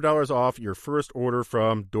 $5 off your first order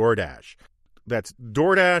from DoorDash. That's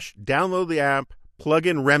DoorDash. Download the app, plug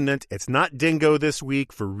in Remnant. It's not Dingo this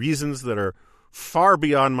week for reasons that are far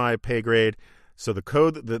beyond my pay grade. So the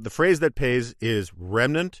code, the phrase that pays is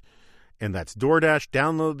Remnant, and that's DoorDash.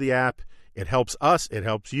 Download the app. It helps us. It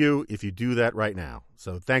helps you if you do that right now.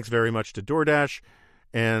 So thanks very much to DoorDash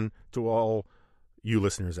and to all you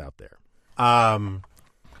listeners out there.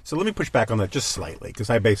 So let me push back on that just slightly,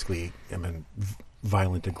 because I basically am in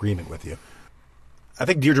violent agreement with you. I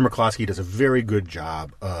think Deirdre McCloskey does a very good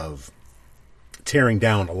job of tearing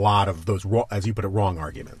down a lot of those, as you put it, wrong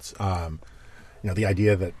arguments. The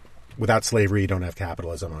idea that without slavery you don't have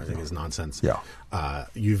capitalism, I think is nonsense. Yeah.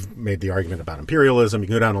 You've made the argument about imperialism. You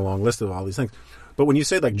can go down a long list of all these things. But when you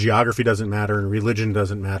say like geography doesn't matter and religion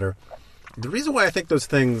doesn't matter, the reason why I think those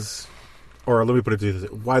things or let me put it this way,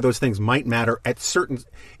 why those things might matter at certain,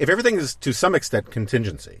 if everything is to some extent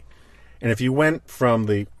contingency, and if you went for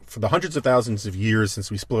the hundreds of thousands of years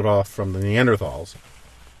since we split off from the Neanderthals,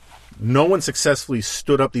 no one successfully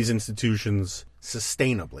stood up these institutions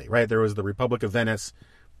sustainably, right? There was the Republic of Venice,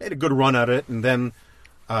 made a good run at it, and then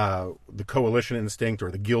the coalition instinct or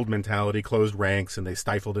the guild mentality closed ranks and they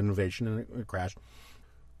stifled innovation and it crashed.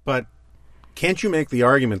 But can't you make the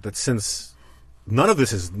argument that since none of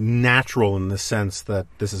this is natural in the sense that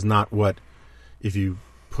this is not what, if you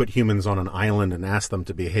put humans on an island and ask them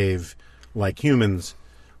to behave like humans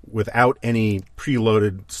without any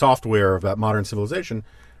preloaded software of that modern civilization,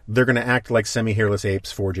 they're going to act like semi-hairless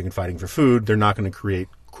apes foraging and fighting for food. They're not going to create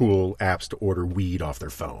cool apps to order weed off their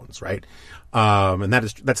phones, right? And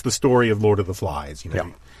that's the story of Lord of the Flies, you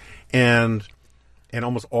know. Yeah. And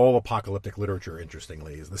almost all apocalyptic literature,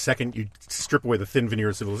 interestingly, is the second you strip away the thin veneer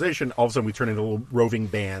of civilization, all of a sudden we turn into little roving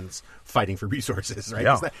bands fighting for resources, right?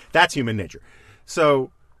 Yeah. That's human nature.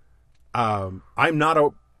 So I'm not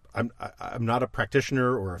a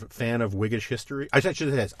practitioner or a fan of Whiggish history. I should say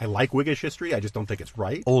this. I like Whiggish history. I just don't think it's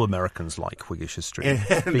right. All Americans like Whiggish history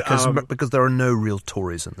because there are no real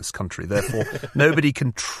Tories in this country. Therefore, nobody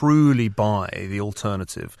can truly buy the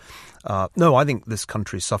alternative. No, I think this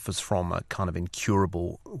country suffers from a kind of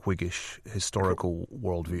incurable Whiggish historical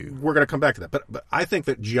worldview. We're going to come back to that. But I think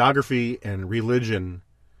that geography and religion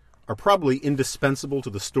are probably indispensable to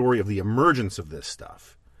the story of the emergence of this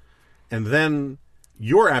stuff. And then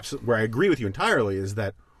where I agree with you entirely is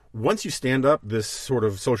that once you stand up this sort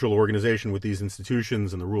of social organization with these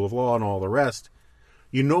institutions and the rule of law and all the rest,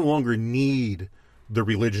 you no longer need the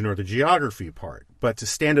religion or the geography part. But to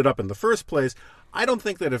stand it up in the first place, I don't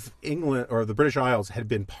think that if England or the British Isles had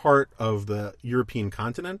been part of the European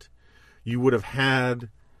continent, you would have had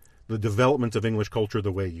the development of English culture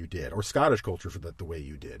the way you did, or Scottish culture the way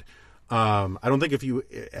you did. I don't think if you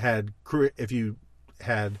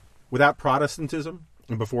had without Protestantism,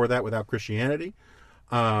 and before that without Christianity,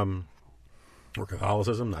 or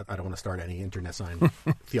Catholicism, I don't want to start any internecine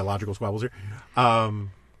theological squabbles here.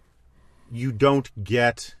 You don't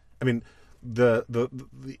get. I mean, I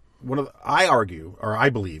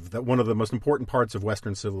believe that one of the most important parts of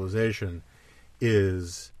Western civilization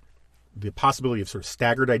is the possibility of sort of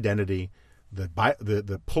staggered identity,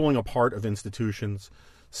 the pulling apart of institutions,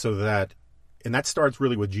 so that, and that starts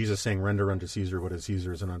really with Jesus saying, "Render unto Caesar what is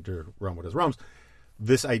Caesar's, and unto Rome what is Rome's."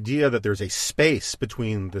 This idea that there's a space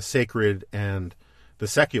between the sacred and the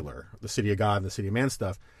secular, the city of God and the city of man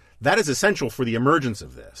stuff, that is essential for the emergence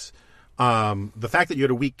of this. The fact that you had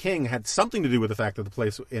a weak king had something to do with the fact that the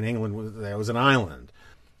place in England was an island.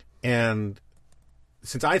 And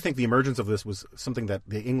since I think the emergence of this was something that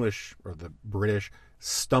the English or the British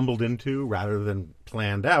stumbled into rather than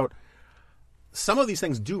planned out, some of these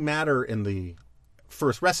things do matter in the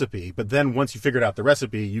first recipe, but then once you figured out the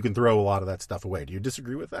recipe, you can throw a lot of that stuff away. Do you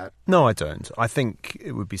disagree with that? No, I don't. I think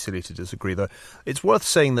it would be silly to disagree, though. It's worth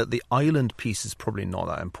saying that the island piece is probably not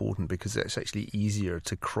that important because it's actually easier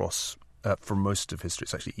to cross. For most of history,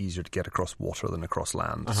 it's actually easier to get across water than across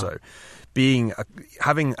land. So,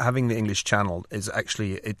 having the English Channel is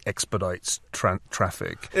actually, it expedites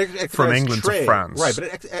traffic from England to France. Right, but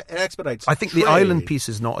it expedites. I think trade. The island piece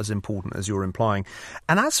is not as important as you're implying.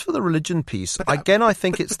 And as for the religion piece, I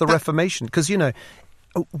think it's the Reformation because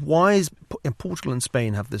why is Portugal and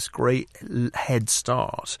Spain have this great head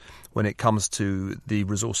start when it comes to the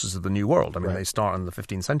resources of the New World? I mean, They start in the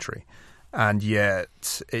 15th century. And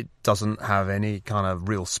yet it doesn't have any kind of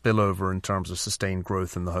real spillover in terms of sustained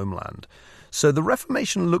growth in the homeland. So the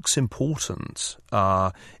Reformation looks important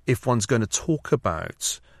if one's going to talk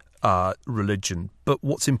about religion. But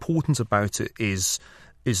what's important about it is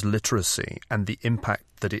literacy and the impact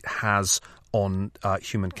that it has on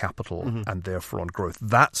human capital and therefore on growth.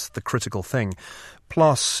 That's the critical thing.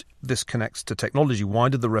 Plus, this connects to technology. Why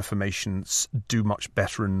did the Reformation do much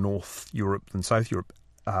better in North Europe than South Europe?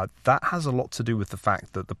 That has a lot to do with the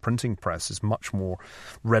fact that the printing press is much more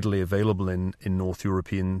readily available in North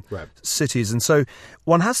European cities. And so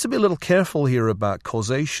one has to be a little careful here about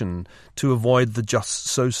causation to avoid the just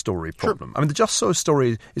so story problem. Sure. I mean, the just so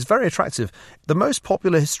story is very attractive. The most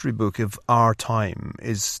popular history book of our time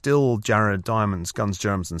is still Jared Diamond's Guns,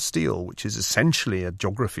 Germs and Steel, which is essentially a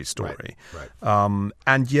geography story. Right.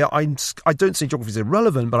 And yeah, I don't say geography is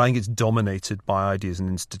irrelevant, but I think it's dominated by ideas and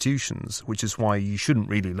institutions, which is why you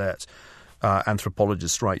shouldn't really let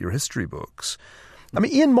anthropologists write your history books. I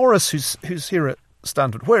mean, Ian Morris, who's here at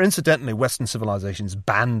Stanford, where incidentally Western civilization is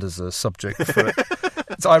banned as a subject for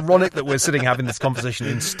It's ironic that we're sitting having this conversation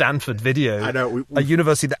in Stanford Video, I know, a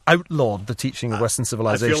university that outlawed the teaching of Western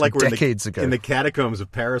civilization decades ago. In the catacombs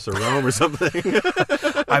of Paris or Rome or something.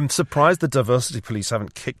 I'm surprised the diversity police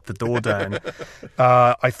haven't kicked the door down.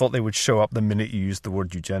 I thought they would show up the minute you used the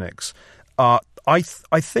word eugenics. I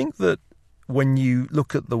think that when you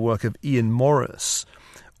look at the work of Ian Morris,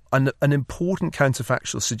 an important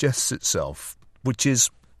counterfactual suggests itself, which is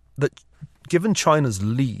that given China's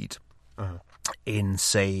lead in,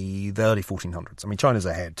 say, the early 1400s, I mean, China's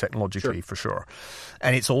ahead technologically for sure,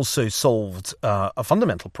 and it's also solved a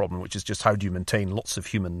fundamental problem, which is just how do you maintain lots of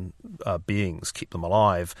human beings, keep them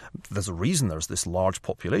alive. There's a reason there's this large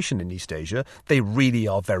population in East Asia. They really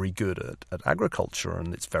are very good at agriculture,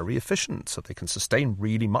 and it's very efficient, so they can sustain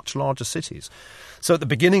really much larger cities. So at the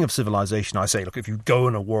beginning of civilization, I say, look, if you go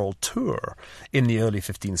on a world tour in the early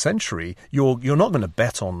 15th century, you're not going to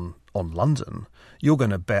bet on London. You're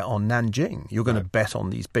going to bet on Nanjing. You're going to bet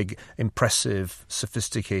on these big, impressive,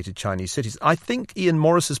 sophisticated Chinese cities. I think Ian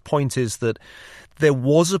Morris's point is that there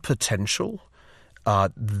was a potential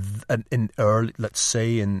in the early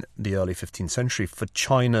 15th century for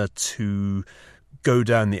China to go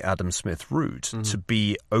down the Adam Smith route, to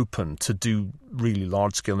be open, to do really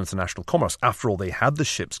large-scale international commerce. After all, they had the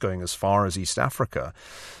ships going as far as East Africa.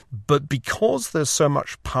 But because there's so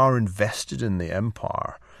much power invested in the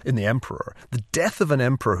empire, in the emperor, the death of an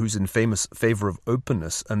emperor who's in favor of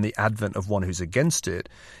openness and the advent of one who's against it,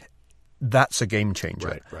 that's a game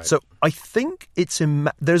changer. Right. So I think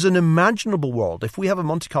there's an imaginable world. If we have a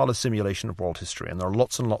Monte Carlo simulation of world history and there are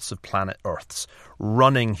lots and lots of planet Earths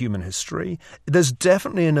running human history, there's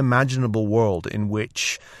definitely an imaginable world in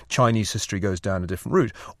which Chinese history goes down a different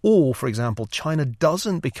route. Or, for example, China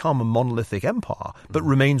doesn't become a monolithic empire but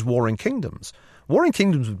remains warring kingdoms. Warring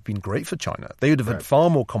kingdoms would have been great for China. They would have had far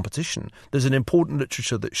more competition. There's an important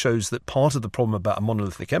literature that shows that part of the problem about a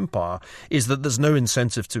monolithic empire is that there's no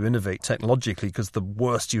incentive to innovate technologically because the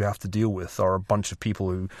worst you have to deal with are a bunch of people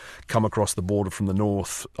who come across the border from the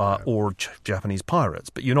north or Japanese pirates.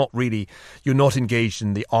 But you're not engaged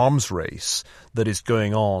in the arms race that is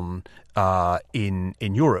going on in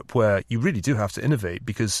Europe, where you really do have to innovate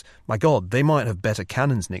because, my God, they might have better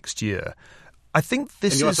cannons next year. I think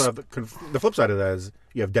this is... And you also have the flip side of that is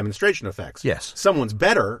you have demonstration effects. Yes. Someone's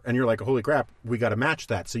better, and you're like, holy crap, we got to match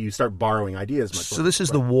that. So you start borrowing ideas much more. So this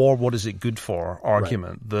is the war, what is it good for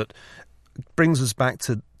argument that brings us back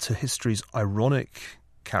to history's ironic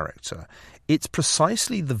character. It's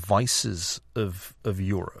precisely the vices of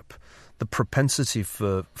Europe, the propensity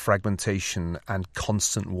for fragmentation and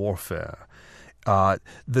constant warfare,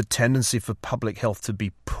 the tendency for public health to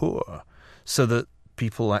be poor, so that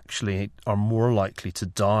people actually are more likely to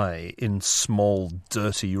die in small,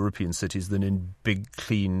 dirty European cities than in big,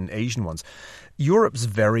 clean Asian ones. Europe's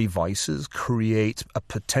very vices create a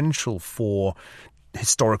potential for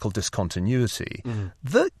historical discontinuity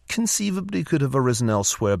that conceivably could have arisen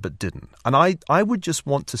elsewhere but didn't. And I would just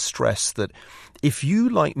want to stress that if you,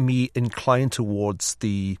 like me, incline towards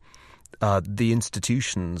the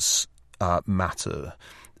institutions matter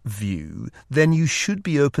view, then you should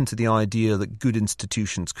be open to the idea that good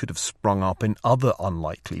institutions could have sprung up in other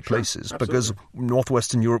unlikely places, because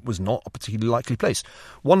northwestern Europe was not a particularly likely place.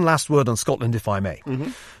 One last word on Scotland, if I may.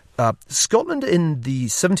 Scotland in the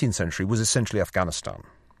 17th century was essentially Afghanistan.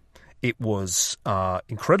 It was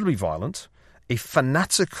incredibly violent, a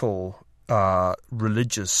fanatical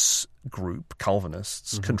religious group,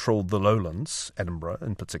 Calvinists, controlled the lowlands, Edinburgh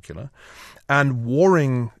in particular, and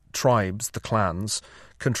warring tribes, the clans,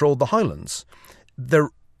 controlled the highlands. There,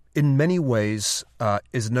 in many ways,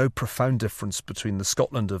 is no profound difference between the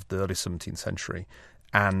Scotland of the early 17th century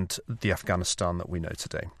and the Afghanistan that we know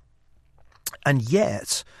today. And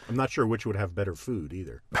yet... I'm not sure which would have better food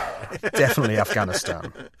either. Definitely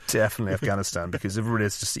Afghanistan. Definitely Afghanistan, because everybody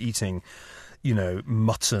is just eating,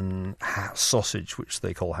 mutton sausage, which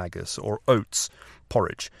they call haggis, or oats,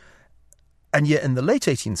 porridge. And yet in the late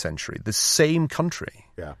 18th century, the same country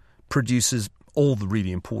produces all the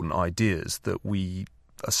really important ideas that we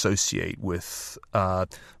associate with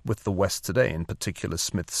the West today, in particular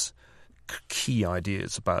Smith's key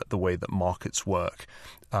ideas about the way that markets work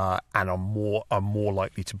and are more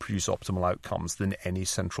likely to produce optimal outcomes than any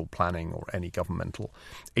central planning or any governmental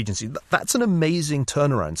agency. That's an amazing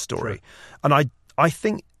turnaround story. Sure. And I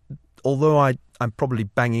think, although I'm probably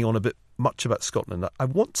banging on a bit much about Scotland, I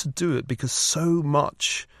want to do it because so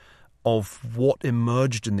much of what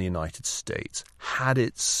emerged in the United States had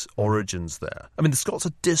its origins there. I mean, the Scots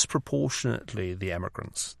are disproportionately the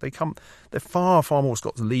emigrants. They're far, far more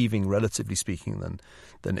Scots leaving, relatively speaking,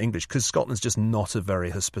 than English, because Scotland's just not a very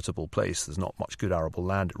hospitable place. There's not much good arable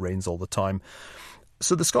land. It rains all the time.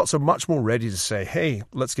 So the Scots are much more ready to say, hey,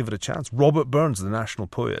 let's give it a chance. Robert Burns, the national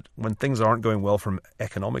poet, when things aren't going well for him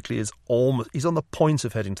economically, he's on the point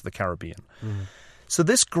of heading to the Caribbean. Mm. So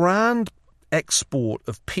this grand export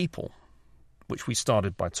of people, which we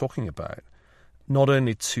started by talking about, not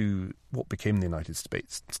only to what became the United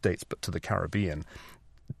States, but to the Caribbean,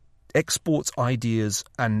 exports ideas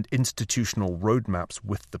and institutional roadmaps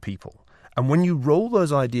with the people. And when you roll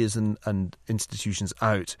those ideas and institutions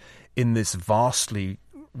out in this vastly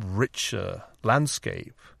richer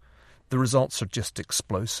landscape, the results are just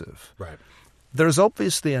explosive. Right. There's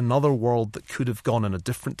obviously another world that could have gone in a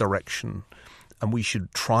different direction, and we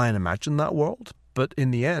should try and imagine that world. But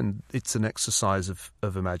in the end, it's an exercise of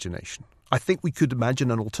imagination. I think we could imagine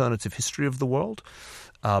an alternative history of the world,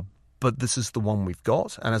 but this is the one we've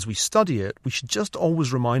got. And as we study it, we should just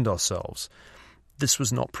always remind ourselves this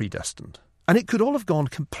was not predestined. And it could all have gone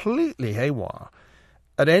completely haywire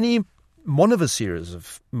at any one of a series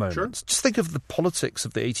of moments. Sure. Just think of the politics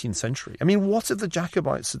of the 18th century. I mean, what if the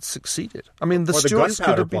Jacobites had succeeded? I mean, the Stuarts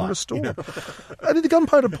could have been restored. You know? I mean, the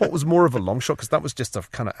gunpowder plot was more of a long shot because that was just a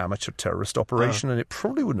kind of amateur terrorist operation, and it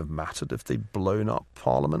probably wouldn't have mattered if they'd blown up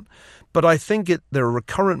Parliament. But I think there are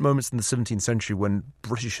recurrent moments in the 17th century when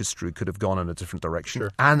British history could have gone in a different direction,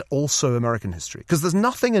 sure, and also American history. Because there's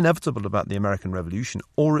nothing inevitable about the American Revolution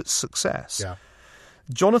or its success. Yeah.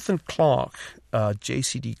 Jonathan Clark,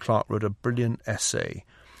 J.C.D. Clark, wrote a brilliant essay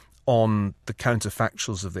on the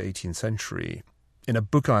counterfactuals of the 18th century in a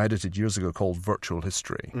book I edited years ago called Virtual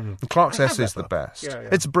History. Mm-hmm. And Clark's essay is the best. Yeah.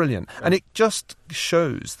 It's brilliant. Yeah. And it just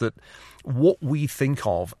shows that what we think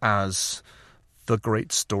of as the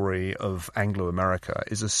great story of Anglo-America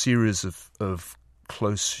is a series of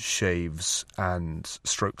close shaves and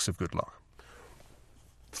strokes of good luck.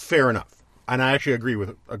 Fair enough. And I actually agree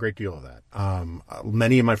with a great deal of that.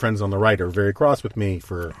 Many of my friends on the right are very cross with me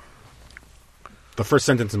for the first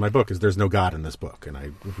sentence in my book is "There's no God in this book,"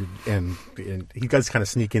 and he does kind of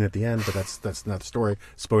sneak in at the end, but that's not the story.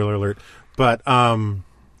 Spoiler alert. But that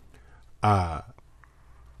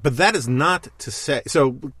is not to say.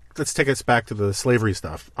 So let's take us back to the slavery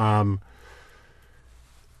stuff.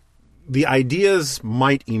 The ideas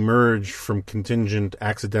might emerge from contingent,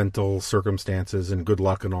 accidental circumstances and good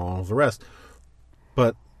luck and all the rest,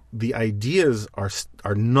 but the ideas are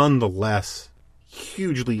nonetheless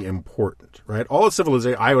hugely important, right? All of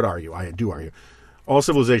civilization, I do argue, all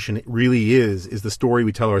civilization really is the story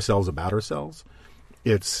we tell ourselves about ourselves.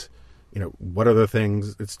 It's, what are the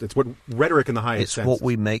things? It's what rhetoric in the highest sense. It's what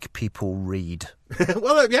we make people read.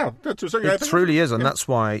 Well, yeah, to a certain extent. It truly is, and that's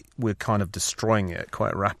why we're kind of destroying it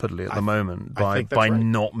quite rapidly at the moment by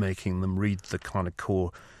not making them read the kind of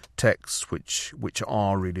core texts which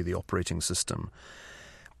are really the operating system.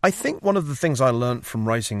 I think one of the things I learned from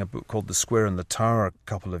writing a book called The Square and the Tower a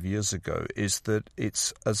couple of years ago is that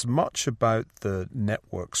it's as much about the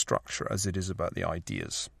network structure as it is about the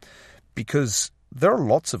ideas. Because there are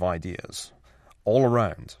lots of ideas all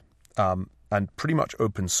around, and pretty much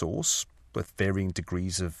open source with varying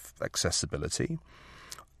degrees of accessibility.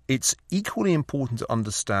 It's equally important to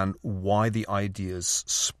understand why the ideas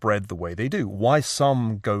spread the way they do, why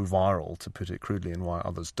some go viral, to put it crudely, and why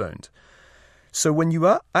others don't. So when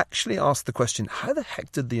you actually ask the question, how the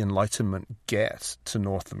heck did the Enlightenment get to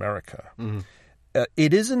North America? Mm-hmm.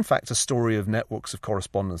 It is, in fact, a story of networks of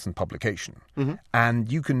correspondence and publication. Mm-hmm. And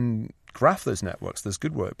you can graph those networks. There's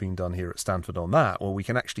good work being done here at Stanford on that, where we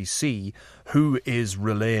can actually see who is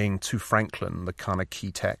relaying to Franklin the kind of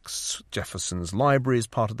key texts. Jefferson's library is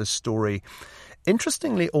part of this story.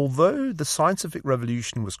 Interestingly, although the scientific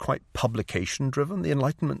revolution was quite publication-driven, the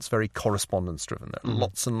Enlightenment's very correspondence-driven. There are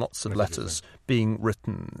lots and lots of letters being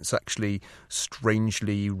written. It's actually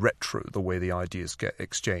strangely retro, the way the ideas get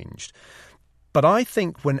exchanged. But I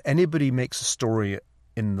think when anybody makes a story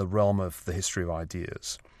in the realm of the history of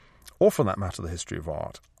ideas, or for that matter, the history of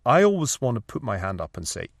art, I always want to put my hand up and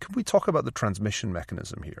say, could we talk about the transmission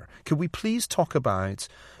mechanism here? Could we please talk about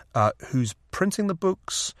who's printing the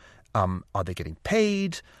books? Are they getting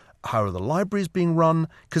paid? How are the libraries being run?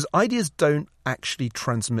 Because ideas don't actually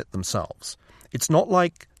transmit themselves. It's not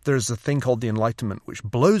like there's a thing called the Enlightenment which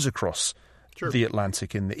blows across the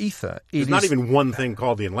Atlantic in the ether. There's not even one thing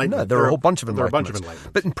called the Enlightenment. No, there are a whole bunch of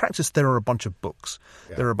Enlightenments. But in practice, there are a bunch of books.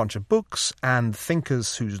 Yeah. There are a bunch of books and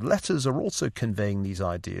thinkers whose letters are also conveying these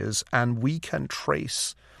ideas, and we can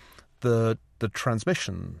trace the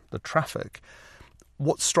transmission, the traffic.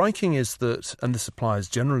 What's striking is that, and this applies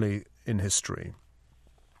generally in history,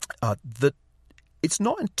 that it's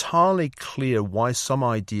not entirely clear why some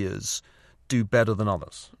ideas do better than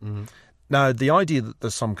others. Mm-hmm. Now, the idea that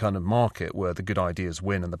there's some kind of market where the good ideas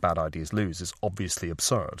win and the bad ideas lose is obviously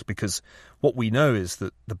absurd, because what we know is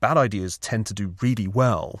that the bad ideas tend to do really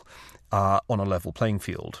well on a level playing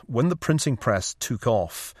field. When the printing press took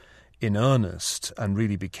off in earnest and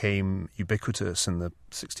really became ubiquitous in the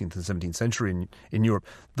 16th and 17th century in Europe,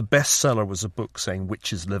 the bestseller was a book saying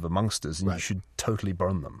witches live amongst us and you should totally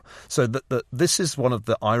burn them. So this is one of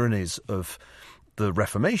the ironies of the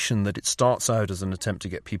Reformation, that it starts out as an attempt to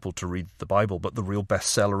get people to read the Bible, but the real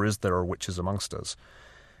bestseller is there are witches amongst us.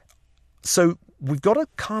 So we've got to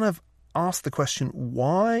kind of ask the question,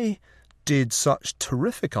 why did such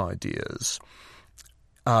terrific ideas,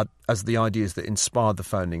 as the ideas that inspired the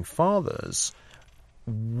Founding Fathers,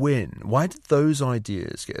 win? Why did those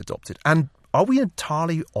ideas get adopted? And are we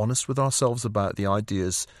entirely honest with ourselves about the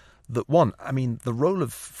ideas that won? I mean, the role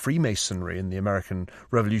of Freemasonry in the American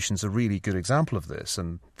Revolution is a really good example of this,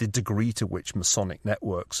 and the degree to which Masonic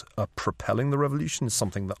networks are propelling the revolution is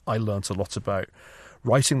something that I learnt a lot about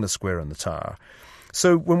writing The Square and the Tower.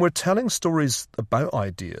 So when we're telling stories about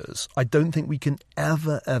ideas, I don't think we can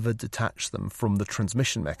ever detach them from the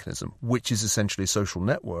transmission mechanism, which is essentially social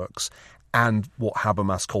networks and what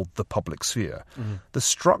Habermas called the public sphere. Mm-hmm. The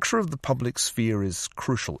structure of the public sphere is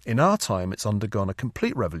crucial. In our time, it's undergone a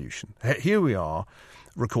complete revolution. Here we are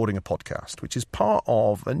recording a podcast, which is part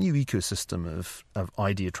of a new ecosystem of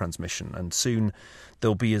idea transmission, and soon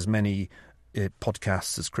there'll be as many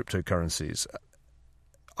podcasts as cryptocurrencies.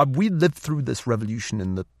 We lived through this revolution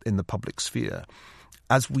in the public sphere.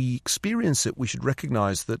 As we experience it, we should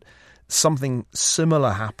recognize that something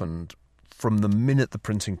similar happened from the minute the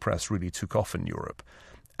printing press really took off in Europe.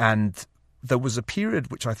 And there was a period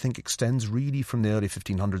which I think extends really from the early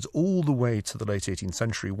 1500s all the way to the late 18th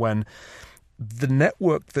century, when the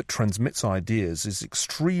network that transmits ideas is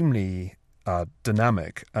extremely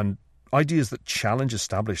dynamic, and ideas that challenge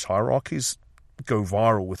established hierarchies go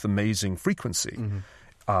viral with amazing frequency. Mm-hmm.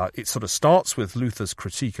 It sort of starts with Luther's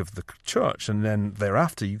critique of the church, and then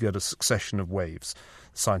thereafter you get a succession of waves.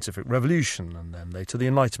 Scientific revolution, and then later the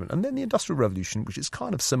Enlightenment, and then the Industrial Revolution, which is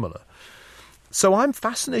kind of similar. So I'm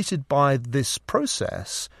fascinated by this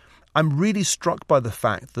process. I'm really struck by the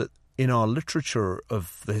fact that in our literature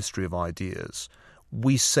of the history of ideas,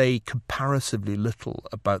 we say comparatively little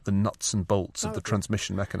about the nuts and bolts of the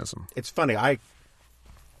transmission mechanism. It's funny. I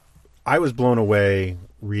was blown away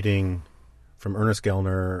reading from Ernest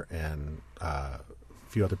Gellner and a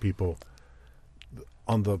few other people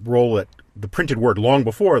on the role that the printed word, long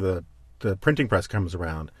before the printing press comes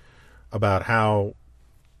around, about how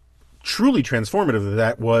truly transformative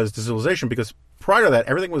that was to civilization, because prior to that,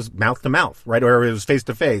 everything was mouth to mouth, right? Or it was face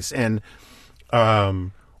to face. And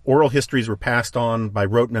oral histories were passed on by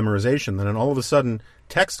rote memorization. Then all of a sudden,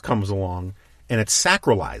 text comes along and it's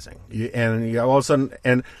sacralizing. And all of a sudden,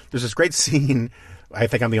 and there's this great scene, I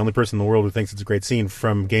think I'm the only person in the world who thinks it's a great scene,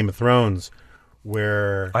 from Game of Thrones,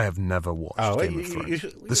 where I have never watched Game of Thrones.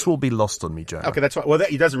 This will be lost on me, Joe. Okay, that's fine. Well,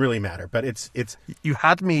 it doesn't really matter, but it's. You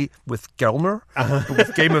had me with Gellner, but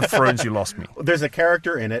with Game of Thrones, you lost me. There's a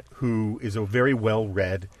character in it who is a very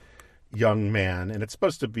well-read young man, and it's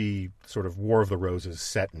supposed to be sort of War of the Roses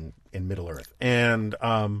set in Middle Earth, and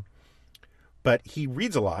but he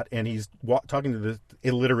reads a lot, and he's talking to this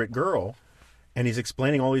illiterate girl, and he's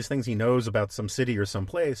explaining all these things he knows about some city or some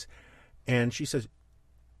place, and she says,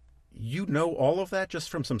 "You know all of that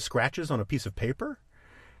just from some scratches on a piece of paper?"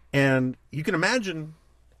 And you can imagine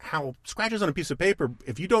how scratches on a piece of paper,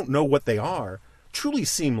 if you don't know what they are, truly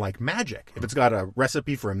seem like magic. If it's got a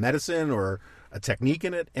recipe for a medicine or a technique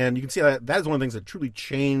in it. And you can see that is one of the things that truly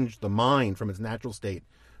changed the mind from its natural state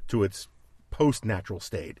to its post-natural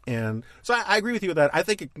state. And so I agree with you with that. I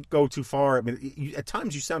think it can go too far. I mean, at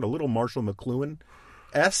times you sound a little Marshall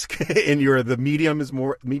McLuhan-esque in the medium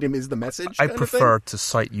is the message. I prefer to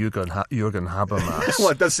cite Jürgen Habermas. Well,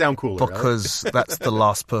 it does sound cooler, because that's the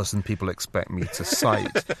last person people expect me to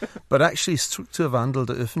cite. But actually, Strukturwandel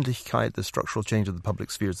der Öffentlichkeit, the structural change of the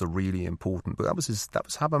public sphere, is really important. But that was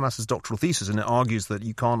Habermas's doctoral thesis, and it argues that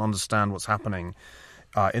you can't understand what's happening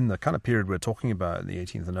in the kind of period we're talking about, the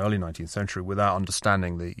 18th and early 19th century, without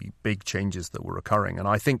understanding the big changes that were occurring. And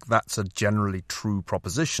I think that's a generally true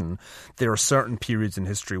proposition. There are certain periods in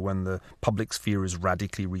history when the public sphere is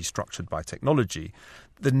radically restructured by technology.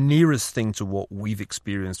 The nearest thing to what we've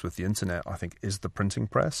experienced with the internet, I think, is the printing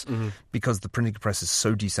press, because the printing press is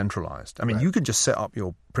so decentralized. I mean, you can just set up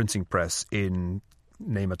your printing press in,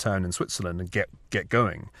 name a town in Switzerland, and get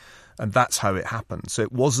going. And that's how it happened. So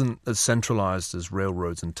it wasn't as centralized as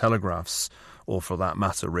railroads and telegraphs, or for that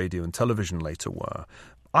matter, radio and television later were.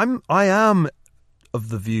 I am of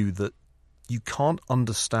the view that you can't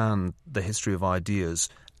understand the history of ideas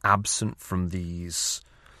absent from these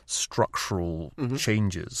structural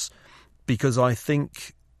changes, because I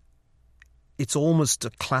think it's almost a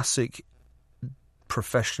classic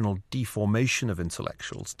professional deformation of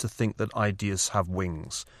intellectuals to think that ideas have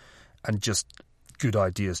wings and just good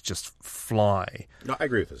ideas just fly. No, I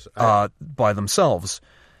agree with this. By themselves.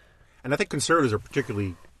 And I think conservatives are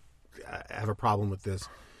particularly have a problem with this.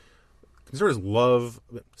 Conservatives love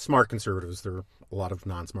smart conservatives. There are a lot of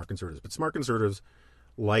non-smart conservatives, but smart conservatives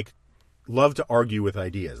love to argue with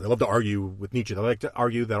ideas. They love to argue with Nietzsche. They like to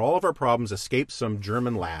argue that all of our problems escaped some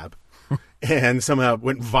German lab and somehow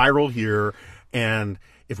went viral here. And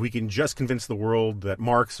if we can just convince the world that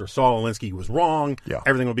Marx or Saul Alinsky was wrong,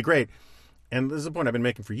 everything will be great. And this is a point I've been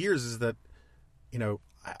making for years, is that,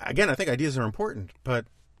 again, I think ideas are important, but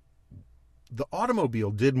the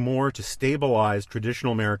automobile did more to stabilize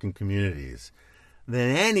traditional American communities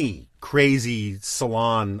than any crazy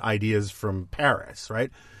salon ideas from Paris,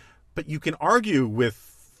 right? But you can argue with,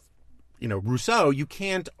 Rousseau. You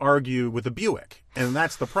can't argue with a Buick, and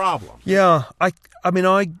that's the problem. Yeah, I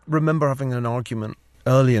remember having an argument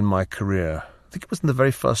early in my career. I think it was in the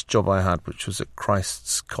very first job I had, which was at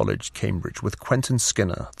Christ's College, Cambridge, with Quentin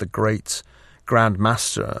Skinner, the great Grand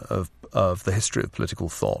Master of the history of political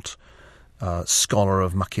thought, scholar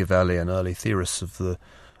of Machiavelli and early theorists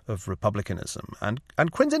of republicanism. And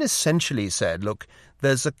Quentin essentially said, look,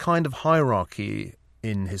 there's a kind of hierarchy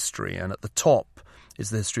in history, and at the top is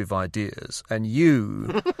the history of ideas, and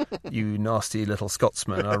you nasty little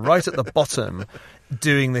Scotsman, are right at the bottom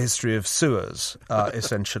doing the history of sewers,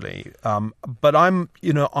 essentially. But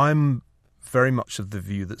I'm very much of the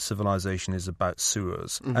view that civilization is about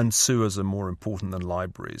sewers, and sewers are more important than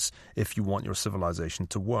libraries if you want your civilization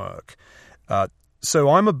to work. So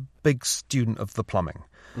I'm a big student of the plumbing.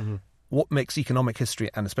 What makes economic history,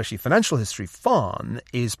 and especially financial history, fun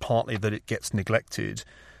is partly that it gets neglected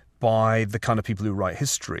by the kind of people who write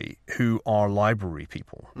history, who are library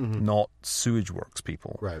people, not sewage works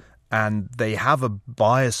people. Right. And they have a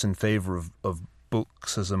bias in favor of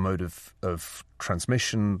books as a mode of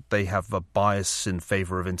transmission. They have a bias in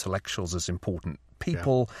favor of intellectuals as important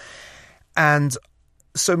people. Yeah. And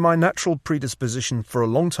so my natural predisposition for a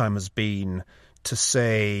long time has been to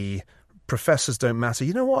say professors don't matter.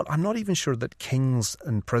 You know what? I'm not even sure that kings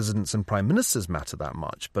and presidents and prime ministers matter that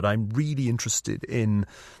much, but I'm really interested in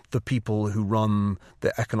the people who run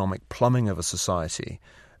the economic plumbing of a society.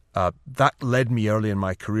 That led me early in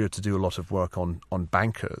my career to do a lot of work on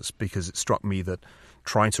bankers, because it struck me that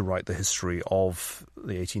trying to write the history of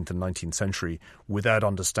the 18th and 19th century without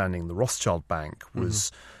understanding the Rothschild Bank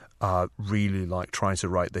was really like trying to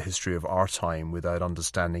write the history of our time without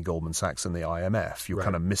understanding Goldman Sachs and the IMF. You're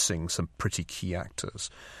kind of missing some pretty key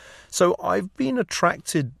actors. So I've been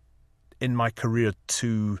attracted in my career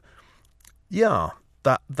to,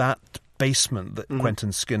 that basement that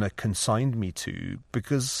Quentin Skinner consigned me to,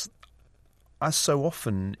 because as so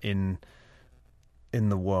often in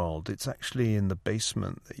the world, it's actually in the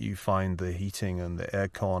basement that you find the heating and the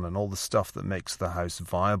aircon and all the stuff that makes the house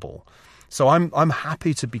viable. So I'm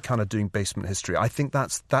happy to be kind of doing basement history. I think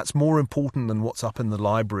that's more important than what's up in the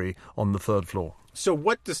library on the third floor. So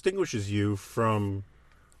what distinguishes you from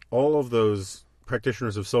all of those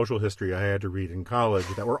practitioners of social history I had to read in college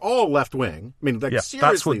that were all left-wing? I mean, seriously.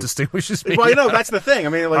 That's what distinguishes me. Well, that's the thing. I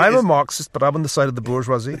mean, I'm a Marxist, but I'm on the side of the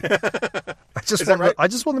bourgeoisie. I just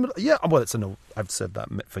want them. Yeah, well, I've said that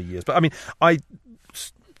for years. But I mean, I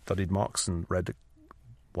studied Marx and read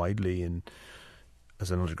widely as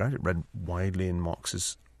an undergraduate, read widely in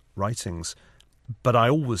Marx's writings, but I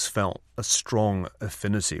always felt a strong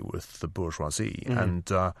affinity with the bourgeoisie. And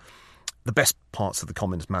the best parts of the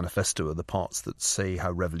Communist Manifesto are the parts that say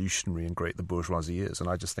how revolutionary and great the bourgeoisie is. And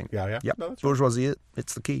I just think, no, bourgeoisie, right.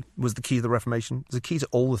 It's the key. It was the key to the Reformation. It's the key to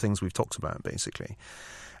all the things we've talked about, basically.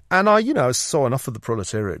 And I saw enough of the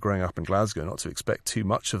proletariat growing up in Glasgow not to expect too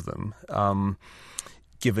much of them.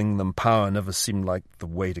 Giving them power never seemed like the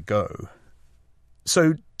way to go.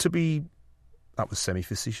 So that was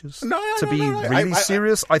semi-facetious. To be really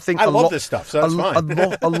serious, I think I love this stuff, so that's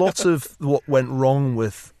fine. A lot of what went wrong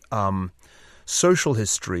with social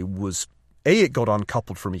history was, it got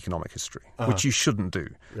uncoupled from economic history, which you shouldn't do.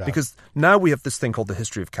 Yeah. Because now we have this thing called the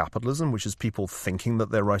history of capitalism, which is people thinking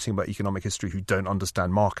that they're writing about economic history who don't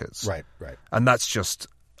understand markets. Right. And that's just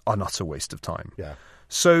an utter waste of time. Yeah.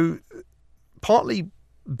 So partly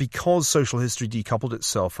because social history decoupled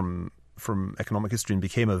itself from economic history and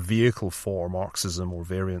became a vehicle for Marxism or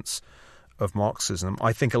variants of Marxism,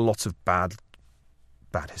 I think a lot of bad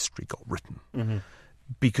history got written.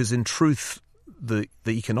 Because in truth, the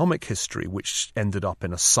economic history, which ended up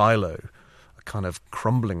in a silo, kind of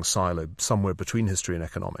crumbling silo somewhere between history and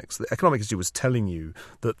economics. The economic history was telling you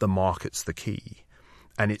that the market's the key,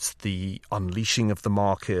 and it's the unleashing of the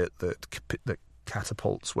market that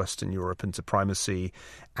catapults Western Europe into primacy,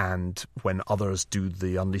 and when others do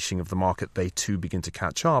the unleashing of the market, they too begin to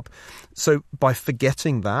catch up. So by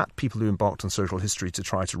forgetting that, people who embarked on social history to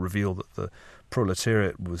try to reveal that the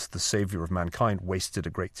proletariat was the savior of mankind wasted a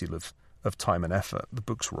great deal of time and effort. The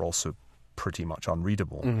books were also pretty much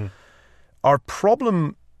unreadable. Mm-hmm. Our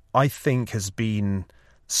problem, I think, has been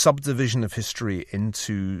subdivision of history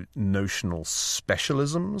into notional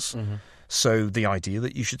specialisms. Mm-hmm. So the idea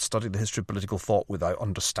that you should study the history of political thought without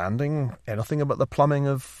understanding anything about the plumbing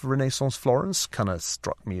of Renaissance Florence kind of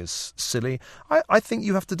struck me as silly. I think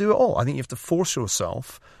you have to do it all. I think you have to force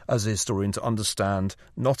yourself as a historian to understand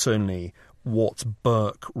not only what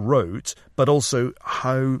Burke wrote, but also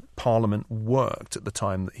how Parliament worked at the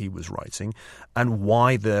time that he was writing, and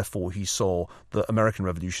why, therefore, he saw the American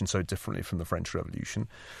Revolution so differently from the French Revolution.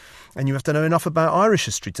 And you have to know enough about Irish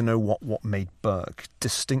history to know what made Burke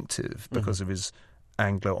distinctive because of his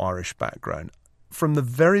Anglo-Irish background. From the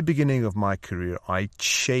very beginning of my career, I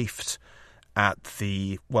chafed at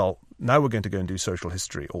now we're going to go and do social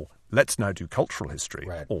history, or let's now do cultural history,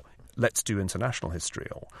 right, or let's do international history,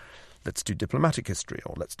 or let's do diplomatic history,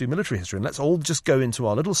 or let's do military history, and let's all just go into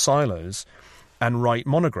our little silos and write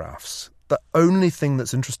monographs. The only thing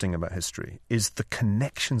that's interesting about history is the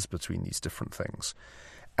connections between these different things.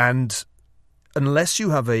 And unless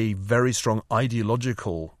you have a very strong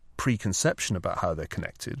ideological preconception about how they're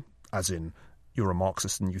connected, as in you're a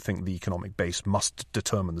Marxist and you think the economic base must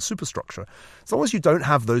determine the superstructure, as long as you don't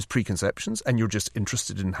have those preconceptions and you're just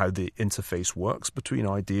interested in how the interface works between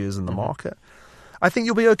ideas and the market, I think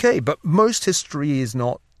you'll be okay. But most history is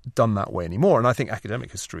not done that way anymore. And I think academic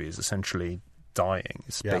history is essentially dying.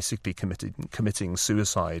 It's basically committing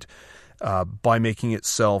suicide by making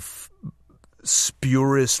itself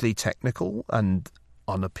spuriously technical and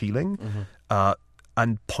unappealing,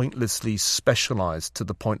 and pointlessly specialized to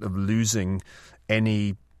the point of losing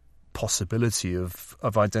any possibility of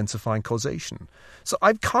identifying causation. So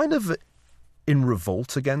I'm kind of in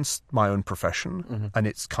revolt against my own profession, and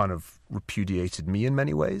it's kind of repudiated me in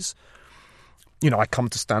many ways. You know, I come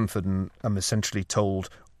to Stanford and I'm essentially told,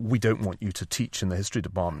 we don't want you to teach in the history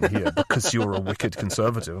department here because you're a wicked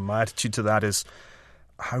conservative. And my attitude to that is,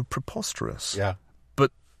 how preposterous. Yeah.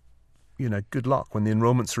 But, you know, good luck. When the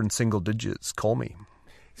enrollments are in single digits, call me.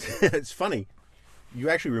 It's funny. You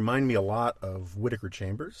actually remind me a lot of Whittaker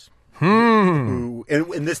Chambers, who,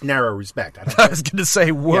 in this narrow respect. I was going to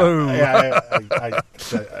say, whoa. I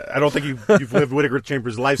don't think you've lived Whittaker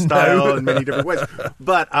Chambers' lifestyle in many different ways.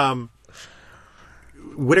 But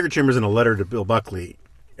Whittaker Chambers, in a letter to Bill Buckley,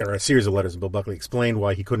 or a series of letters to Bill Buckley, explained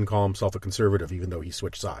why he couldn't call himself a conservative even though he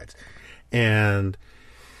switched sides. And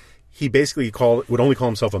he basically would only call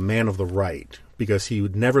himself a man of the right because he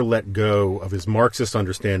would never let go of his Marxist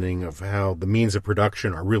understanding of how the means of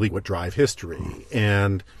production are really what drive history,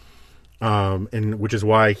 and which is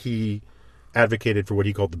why he advocated for what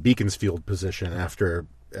he called the Beaconsfield position after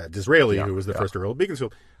Disraeli, who was the first Earl of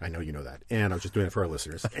Beaconsfield. I know you know that, and I was just doing it for our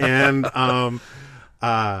listeners. And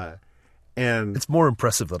and it's more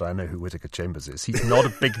impressive that I know who Whittaker Chambers is. He's not a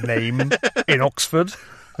big name in Oxford.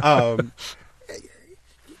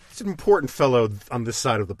 It's an important fellow on this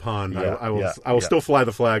side of the pond. I will still fly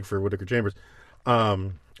the flag for Whittaker Chambers.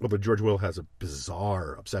 Although George Will has a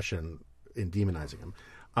bizarre obsession in demonizing him.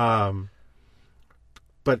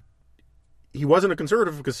 But he wasn't a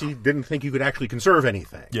conservative because he didn't think you could actually conserve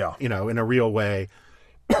anything. Yeah. You know, in a real way.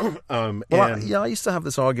 I used to have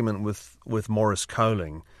this argument with Maurice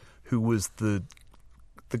Cowling, who was the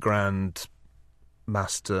grand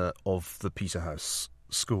master of the Peterhouse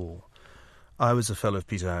School. I was a fellow of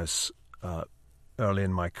Peterhouse early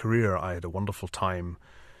in my career. I had a wonderful time.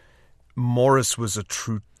 Maurice was a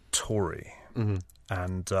true Tory,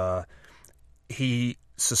 and he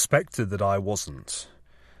suspected that I wasn't,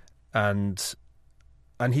 and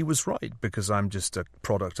he was right, because I'm just a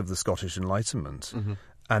product of the Scottish Enlightenment,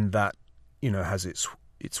 and that, you know, has its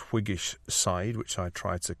Whiggish side, which I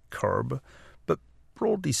try to curb. But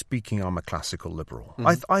broadly speaking, I'm a classical liberal.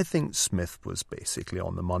 I think Smith was basically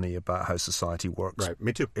on the money about how society works. Right,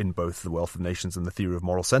 me too. In both The Wealth of Nations and The Theory of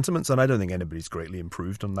Moral Sentiments, and I don't think anybody's greatly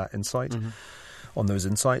improved on that insight, on those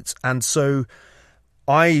insights. And so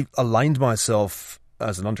I aligned myself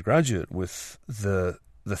as an undergraduate with the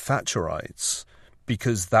Thatcherites,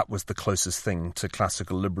 because that was the closest thing to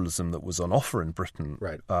classical liberalism that was on offer in Britain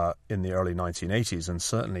in the early 1980s, and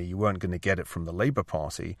certainly you weren't going to get it from the Labour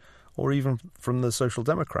Party or even from the Social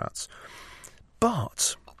Democrats.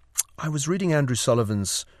 But I was reading Andrew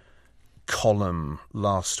Sullivan's column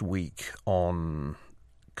last week on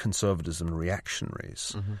conservatism and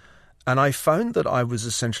reactionaries. Mm-hmm. And I found that I was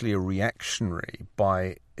essentially a reactionary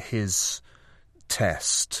by his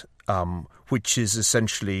test, which is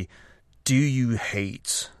essentially, do you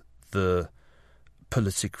hate the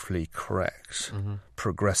politically correct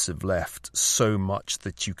progressive left so much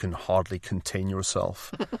that you can hardly contain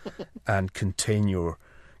yourself and contain your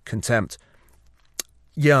contempt?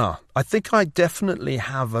 Yeah, I think I definitely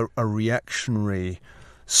have a reactionary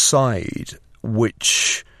side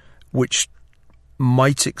which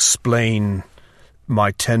might explain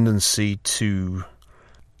my tendency to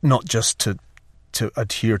not just to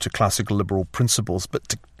adhere to classical liberal principles, but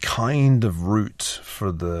to kind of root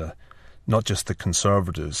for not just the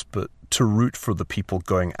conservatives, but to root for the people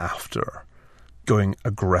going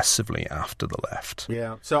aggressively after the left.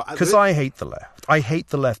 Yeah. So because I hate the left. I hate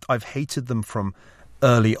the left. I've hated them from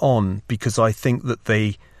early on because I think that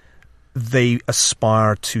they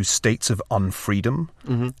aspire to states of unfreedom,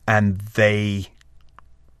 and they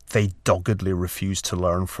doggedly refuse to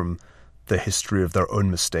learn from the history of their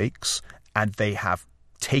own mistakes, and they have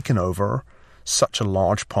taken over such a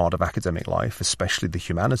large part of academic life, especially the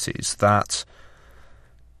humanities, that,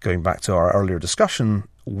 going back to our earlier discussion,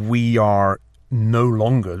 we are no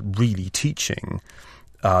longer really teaching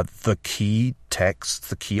the key texts,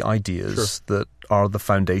 the key ideas that are the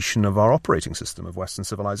foundation of our operating system of Western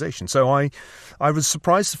civilization. So I was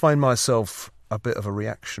surprised to find myself a bit of a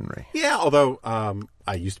reactionary. Yeah, although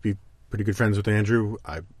I used to be pretty good friends with Andrew.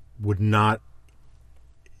 I would not,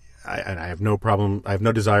 and I have no problem, I have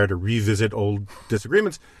no desire to revisit old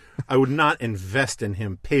disagreements. I would not invest in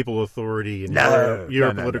him papal authority and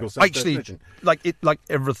your political self-definition. Actually, like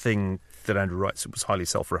everything that Andrew writes, it was highly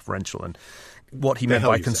self-referential, and what he meant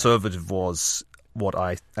by conservative was what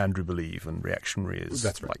Andrew believe, and reactionary is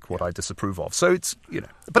like what I disapprove of. So it's,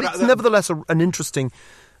 but it's nevertheless an interesting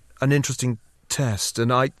test.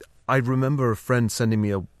 And I remember a friend sending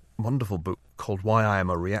me a wonderful book called Why I Am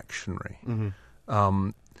a Reactionary, and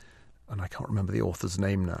I can't remember the author's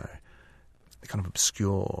name now. A kind of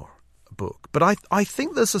obscure book, but I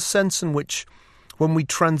think there's a sense in which, when we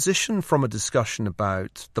transition from a discussion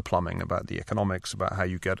about the plumbing, about the economics, about how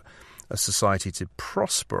you get a society to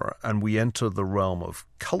prosper, and we enter the realm of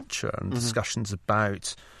culture and discussions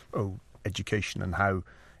about education and how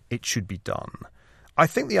it should be done, I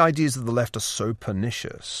think the ideas of the left are so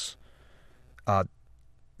pernicious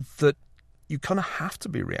that you kind of have to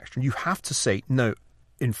be reactionary. You have to say, no,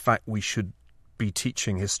 in fact, we should be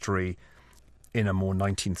teaching history in a more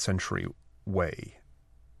 19th century way.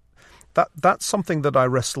 That's something that I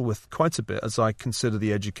wrestle with quite a bit as I consider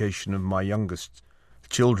the education of my youngest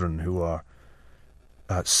children, who are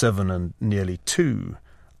 7 and nearly 2.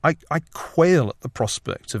 I quail at the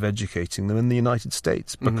prospect of educating them in the United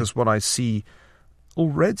States, because what I see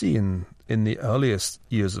already in the earliest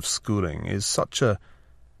years of schooling is such a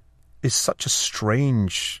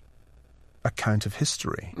strange account of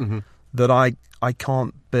history that I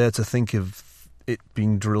can't bear to think of it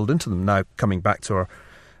being drilled into them. Now, coming back to our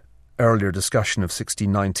earlier discussion of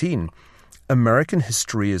 1619, American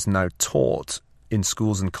history is now taught in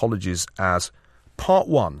schools and colleges as part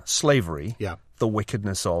 1, slavery, the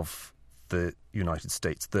wickedness of the United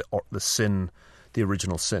States, the sin, the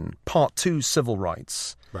original sin. Part 2, civil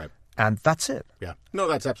rights. Right. And that's it. Yeah. No,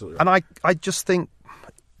 that's absolutely right. And I just think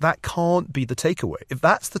that can't be the takeaway. If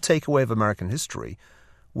that's the takeaway of American history,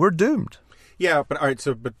 we're doomed. Yeah, but all right,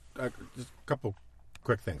 just a couple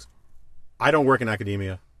quick things. I don't work in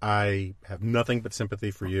academia. I have nothing but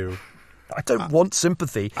sympathy for you. I don't want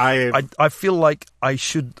sympathy. I feel like I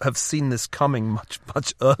should have seen this coming much,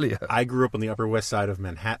 much earlier. I grew up on the Upper West Side of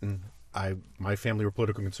Manhattan. My family were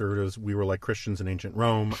political conservatives. We were like Christians in ancient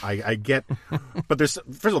Rome. I get, but first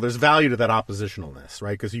of all, there's value to that oppositionalness,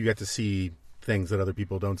 right? Because you get to see things that other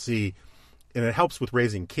people don't see, and it helps with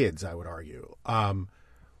raising kids, I would argue.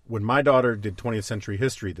 When my daughter did 20th century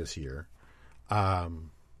history this year,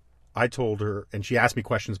 I told her, and she asked me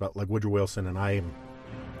questions about like Woodrow Wilson, and I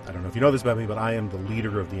don't know if you know this about me, but I am the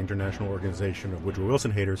leader of the International Organization of Woodrow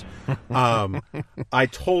Wilson Haters. I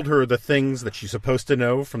told her the things that she's supposed to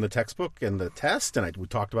know from the textbook and the test, and we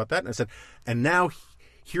talked about that, and I said, and now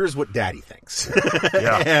here's what Daddy thinks.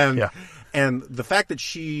 And the fact that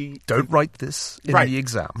she... Don't write this in the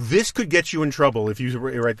exam. This could get you in trouble if you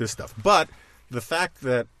write this stuff. But the fact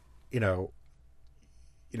that, it's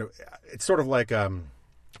sort of like... I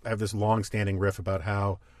have this long-standing riff about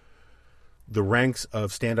how the ranks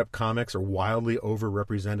of stand-up comics are wildly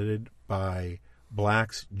overrepresented by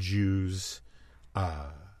blacks, Jews,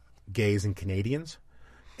 gays, and Canadians.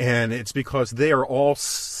 And it's because they are all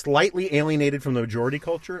slightly alienated from the majority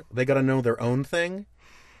culture. They got to know their own thing,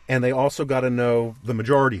 and they also got to know the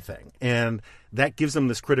majority thing. And that gives them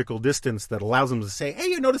this critical distance that allows them to say, hey,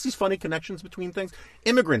 you notice these funny connections between things?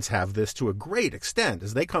 Immigrants have this to a great extent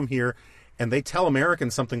as they come here and they tell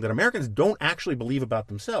Americans something that Americans don't actually believe about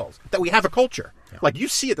themselves, that we have a culture. Yeah. Like, you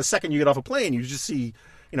see it the second you get off a plane. You just see,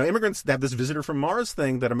 immigrants have this visitor from Mars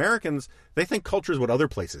thing that Americans, they think culture is what other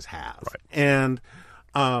places have. Right. And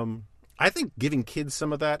I think giving kids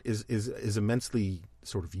some of that is immensely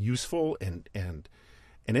sort of useful and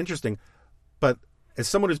interesting. But as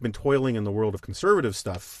someone who's been toiling in the world of conservative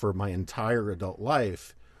stuff for my entire adult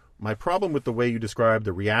life, my problem with the way you describe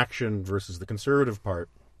the reaction versus the conservative part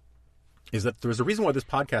is that there's a reason why this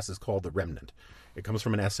podcast is called The Remnant. It comes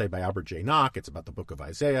from an essay by Albert J. Nock. It's about the book of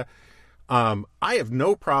Isaiah. I have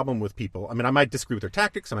no problem with people. I mean, I might disagree with their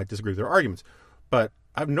tactics. I might disagree with their arguments. But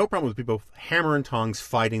I have no problem with people hammer and tongs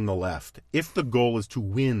fighting the left if the goal is to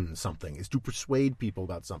win something, is to persuade people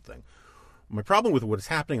about something. My problem with what is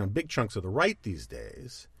happening on big chunks of the right these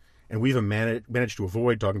days, and we've managed to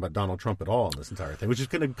avoid talking about Donald Trump at all in this entire thing, which is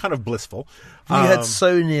kind of blissful. You had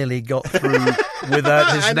so nearly got through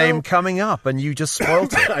without his name coming up, and you just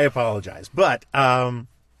spoiled it. I apologize. But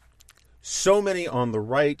so many on the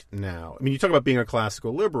right now, I mean, you talk about being a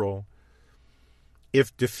classical liberal.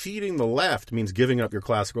 If defeating the left means giving up your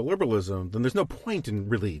classical liberalism, then there's no point in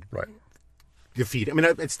really defeating. I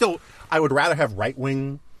mean, it's still, I would rather have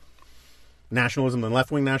right-wing nationalism than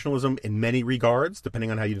left-wing nationalism in many regards, depending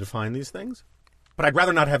on how you define these things. But I'd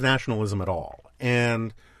rather not have nationalism at all.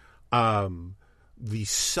 And the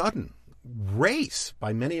sudden race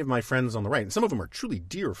by many of my friends on the right, and some of them are truly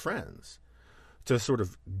dear friends, to sort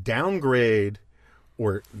of downgrade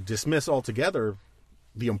or dismiss altogether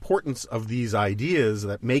the importance of these ideas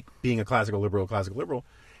that make being a classical liberal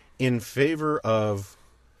in favor of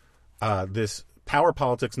this power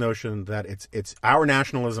politics notion that it's our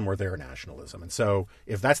nationalism or their nationalism. And so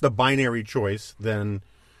if that's the binary choice, then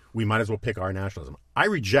we might as well pick our nationalism. I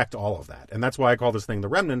reject all of that. And that's why I call this thing The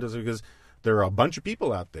Remnant, is because there are a bunch of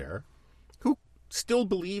people out there who still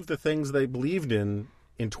believe the things they believed in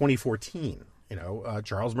 2014.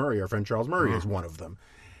 Charles Murray, our friend Charles Murray, is one of them.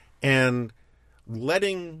 And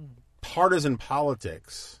letting partisan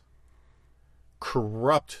politics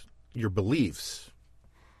corrupt your beliefs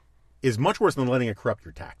is much worse than letting it corrupt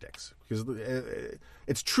your tactics, because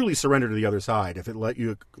it's truly surrender to the other side if it let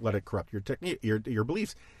it corrupt your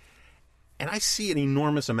beliefs. And I see an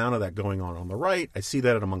enormous amount of that going on the right. I see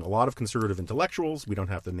that among a lot of conservative intellectuals. We don't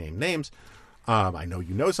have to name names. I know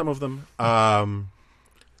you know some of them. I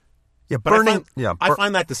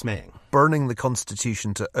find that dismaying. Burning the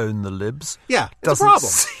Constitution to own the libs. Yeah, it's a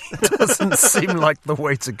problem. Doesn't seem like the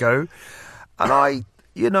way to go. And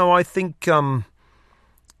I think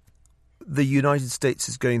the United States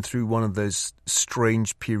is going through one of those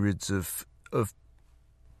strange periods of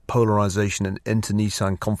polarization and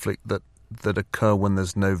internecine conflict that occur when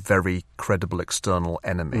there's no very credible external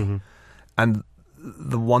enemy. Mm-hmm. And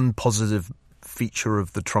the one positive feature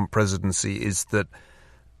of the Trump presidency is that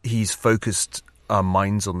he's focused our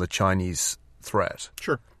minds on the Chinese threat.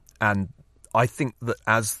 Sure. And I think that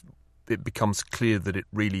as it becomes clear that it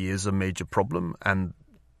really is a major problem and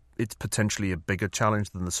it's potentially a bigger challenge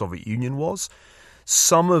than the Soviet Union was,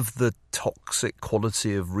 some of the toxic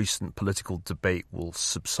quality of recent political debate will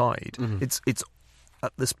subside. Mm-hmm. It's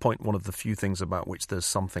at this point one of the few things about which there's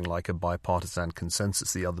something like a bipartisan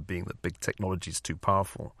consensus, the other being that big technology is too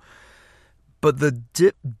powerful. But the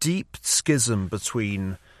deep schism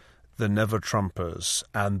between the never Trumpers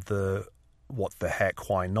and the what the heck,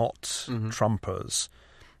 why not Trumpers,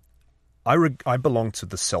 I belong to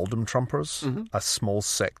the seldom Trumpers, a small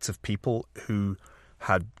sect of people who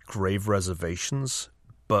had grave reservations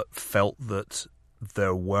but felt that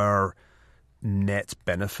there were net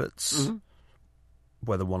benefits,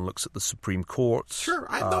 whether one looks at the Supreme Court. Sure,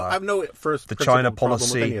 I have no first the China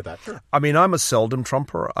policy with any of that. Sure. I mean, I'm a seldom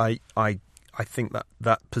Trumper. I think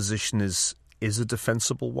that position is a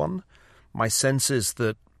defensible one. My sense is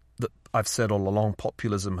that I've said all along,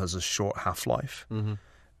 populism has a short half-life. In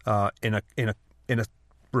a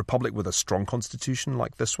republic with a strong constitution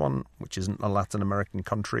like this one, which isn't a Latin American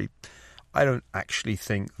country, I don't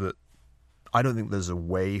think there's a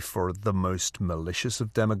way for the most malicious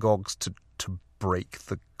of demagogues to break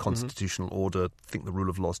the constitutional order. I think the rule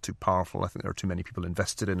of law is too powerful. I think there are too many people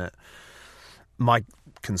invested in it. My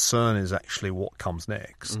concern is actually what comes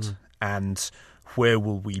next and where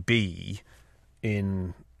will we be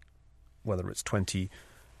in whether it's 2020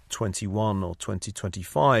 2021 or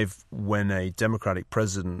 2025 when a Democratic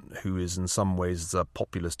president who is in some ways a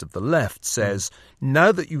populist of the left says,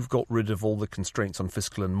 now that you've got rid of all the constraints on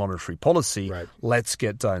fiscal and monetary policy, let's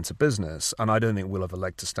get down to business. And I don't think we'll have a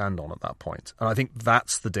leg to stand on at that point. And I think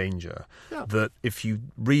that's the danger, that if you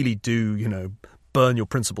really do, burn your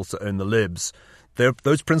principles to own the libs,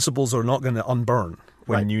 those principles are not going to unburn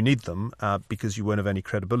when you need them because you won't have any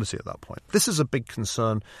credibility at that point. This is a big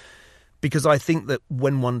concern because I think that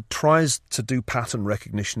when one tries to do pattern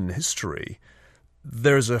recognition in history,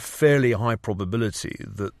 there's a fairly high probability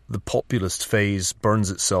that the populist phase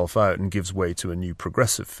burns itself out and gives way to a new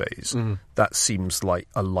progressive phase. That seems like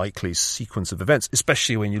a likely sequence of events,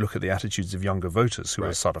 especially when you look at the attitudes of younger voters who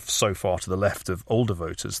are sort of so far to the left of older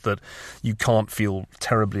voters that you can't feel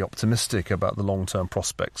terribly optimistic about the long-term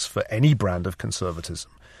prospects for any brand of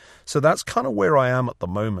conservatism. So that's kind of where I am at the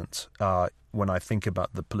moment when I think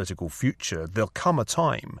about the political future. There'll come a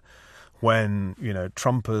time when,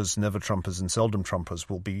 Trumpers, never Trumpers and seldom Trumpers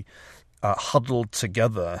will be huddled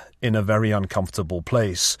together in a very uncomfortable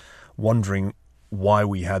place, wondering why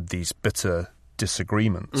we had these bitter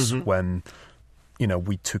disagreements when,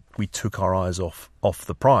 we took our eyes off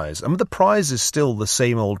the prize. I mean, the prize is still the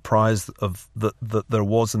same old prize that there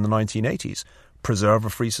was in the 1980s. Preserve a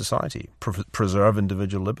free society, preserve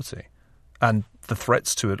individual liberty. And the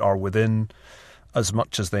threats to it are within as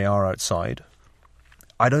much as they are outside.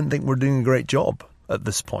 I don't think we're doing a great job at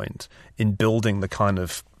this point in building the kind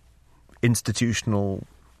of institutional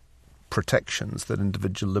protections that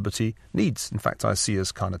individual liberty needs. In fact, I see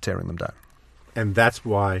us kind of tearing them down. And that's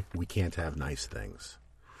why we can't have nice things.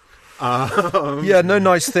 No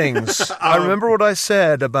nice things. I remember what I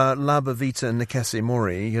said about Laba Vita and Nikese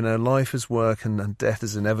Mori. Life is work and death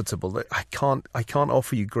is inevitable. I can't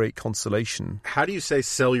offer you great consolation. How do you say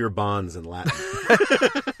sell your bonds in Latin?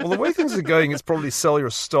 Well, the way things are going, it's probably sell your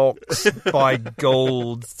stocks, buy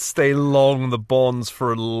gold, stay long the bonds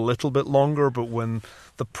for a little bit longer, but when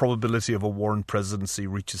the probability of a Warren presidency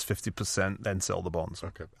reaches 50%, then sell the bonds.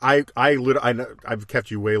 Okay. I've kept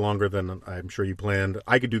you way longer than I'm sure you planned.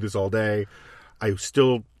 I could do this all day. There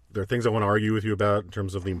are things I want to argue with you about in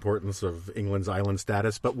terms of the importance of England's island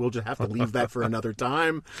status, but we'll just have to leave that for another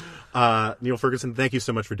time. Neil Ferguson, thank you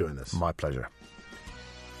so much for doing this. My pleasure.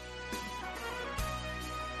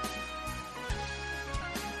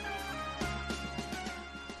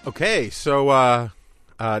 Okay, so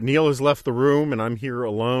Neil has left the room, and I'm here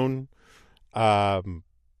alone. I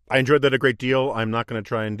enjoyed that a great deal. I'm not going to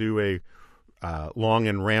try and do a long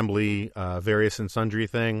and rambly various and sundry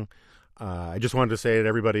thing. I just wanted to say to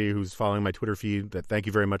everybody who's following my Twitter feed that thank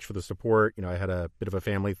you very much for the support. I had a bit of a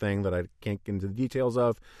family thing that I can't get into the details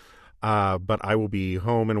of, but I will be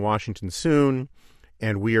home in Washington soon,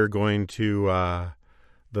 and we are going to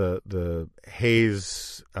the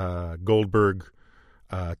Hayes Goldberg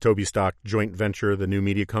Toby Stock joint venture, the new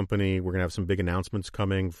media company. We're going to have some big announcements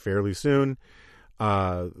coming fairly soon.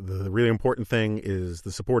 The really important thing is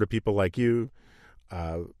the support of people like you.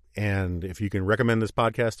 And if you can recommend this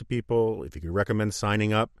podcast to people, if you can recommend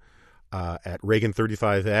signing up at Reagan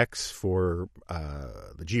 35X for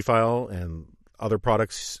the G-File and other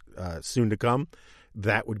products soon to come,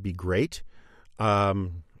 that would be great. I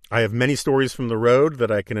have many stories from the road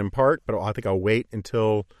that I can impart, but I think I'll wait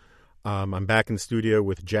until I'm back in studio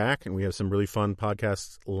with Jack, and we have some really fun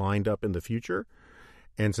podcasts lined up in the future.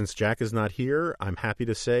 And since Jack is not here, I'm happy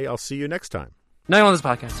to say I'll see you next time. Nothing on this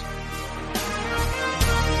podcast.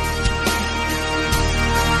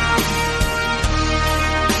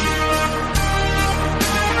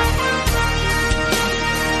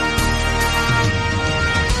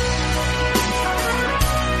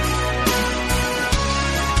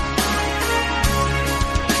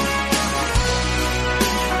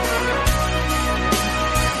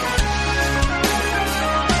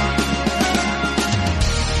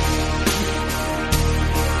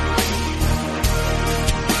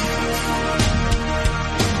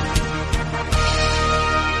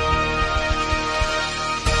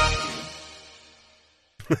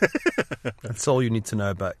 That's all you need to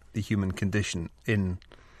know about the human condition in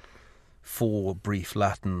 4 brief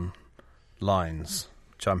Latin lines,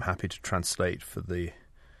 which I'm happy to translate for the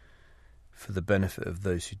benefit of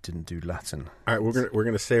those who didn't do Latin. All right, we're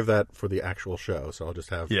gonna save that for the actual show. So I'll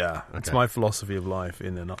just have It's my philosophy of life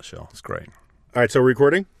in a nutshell. It's great. All right, so we're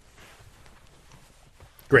recording.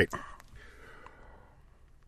 Great.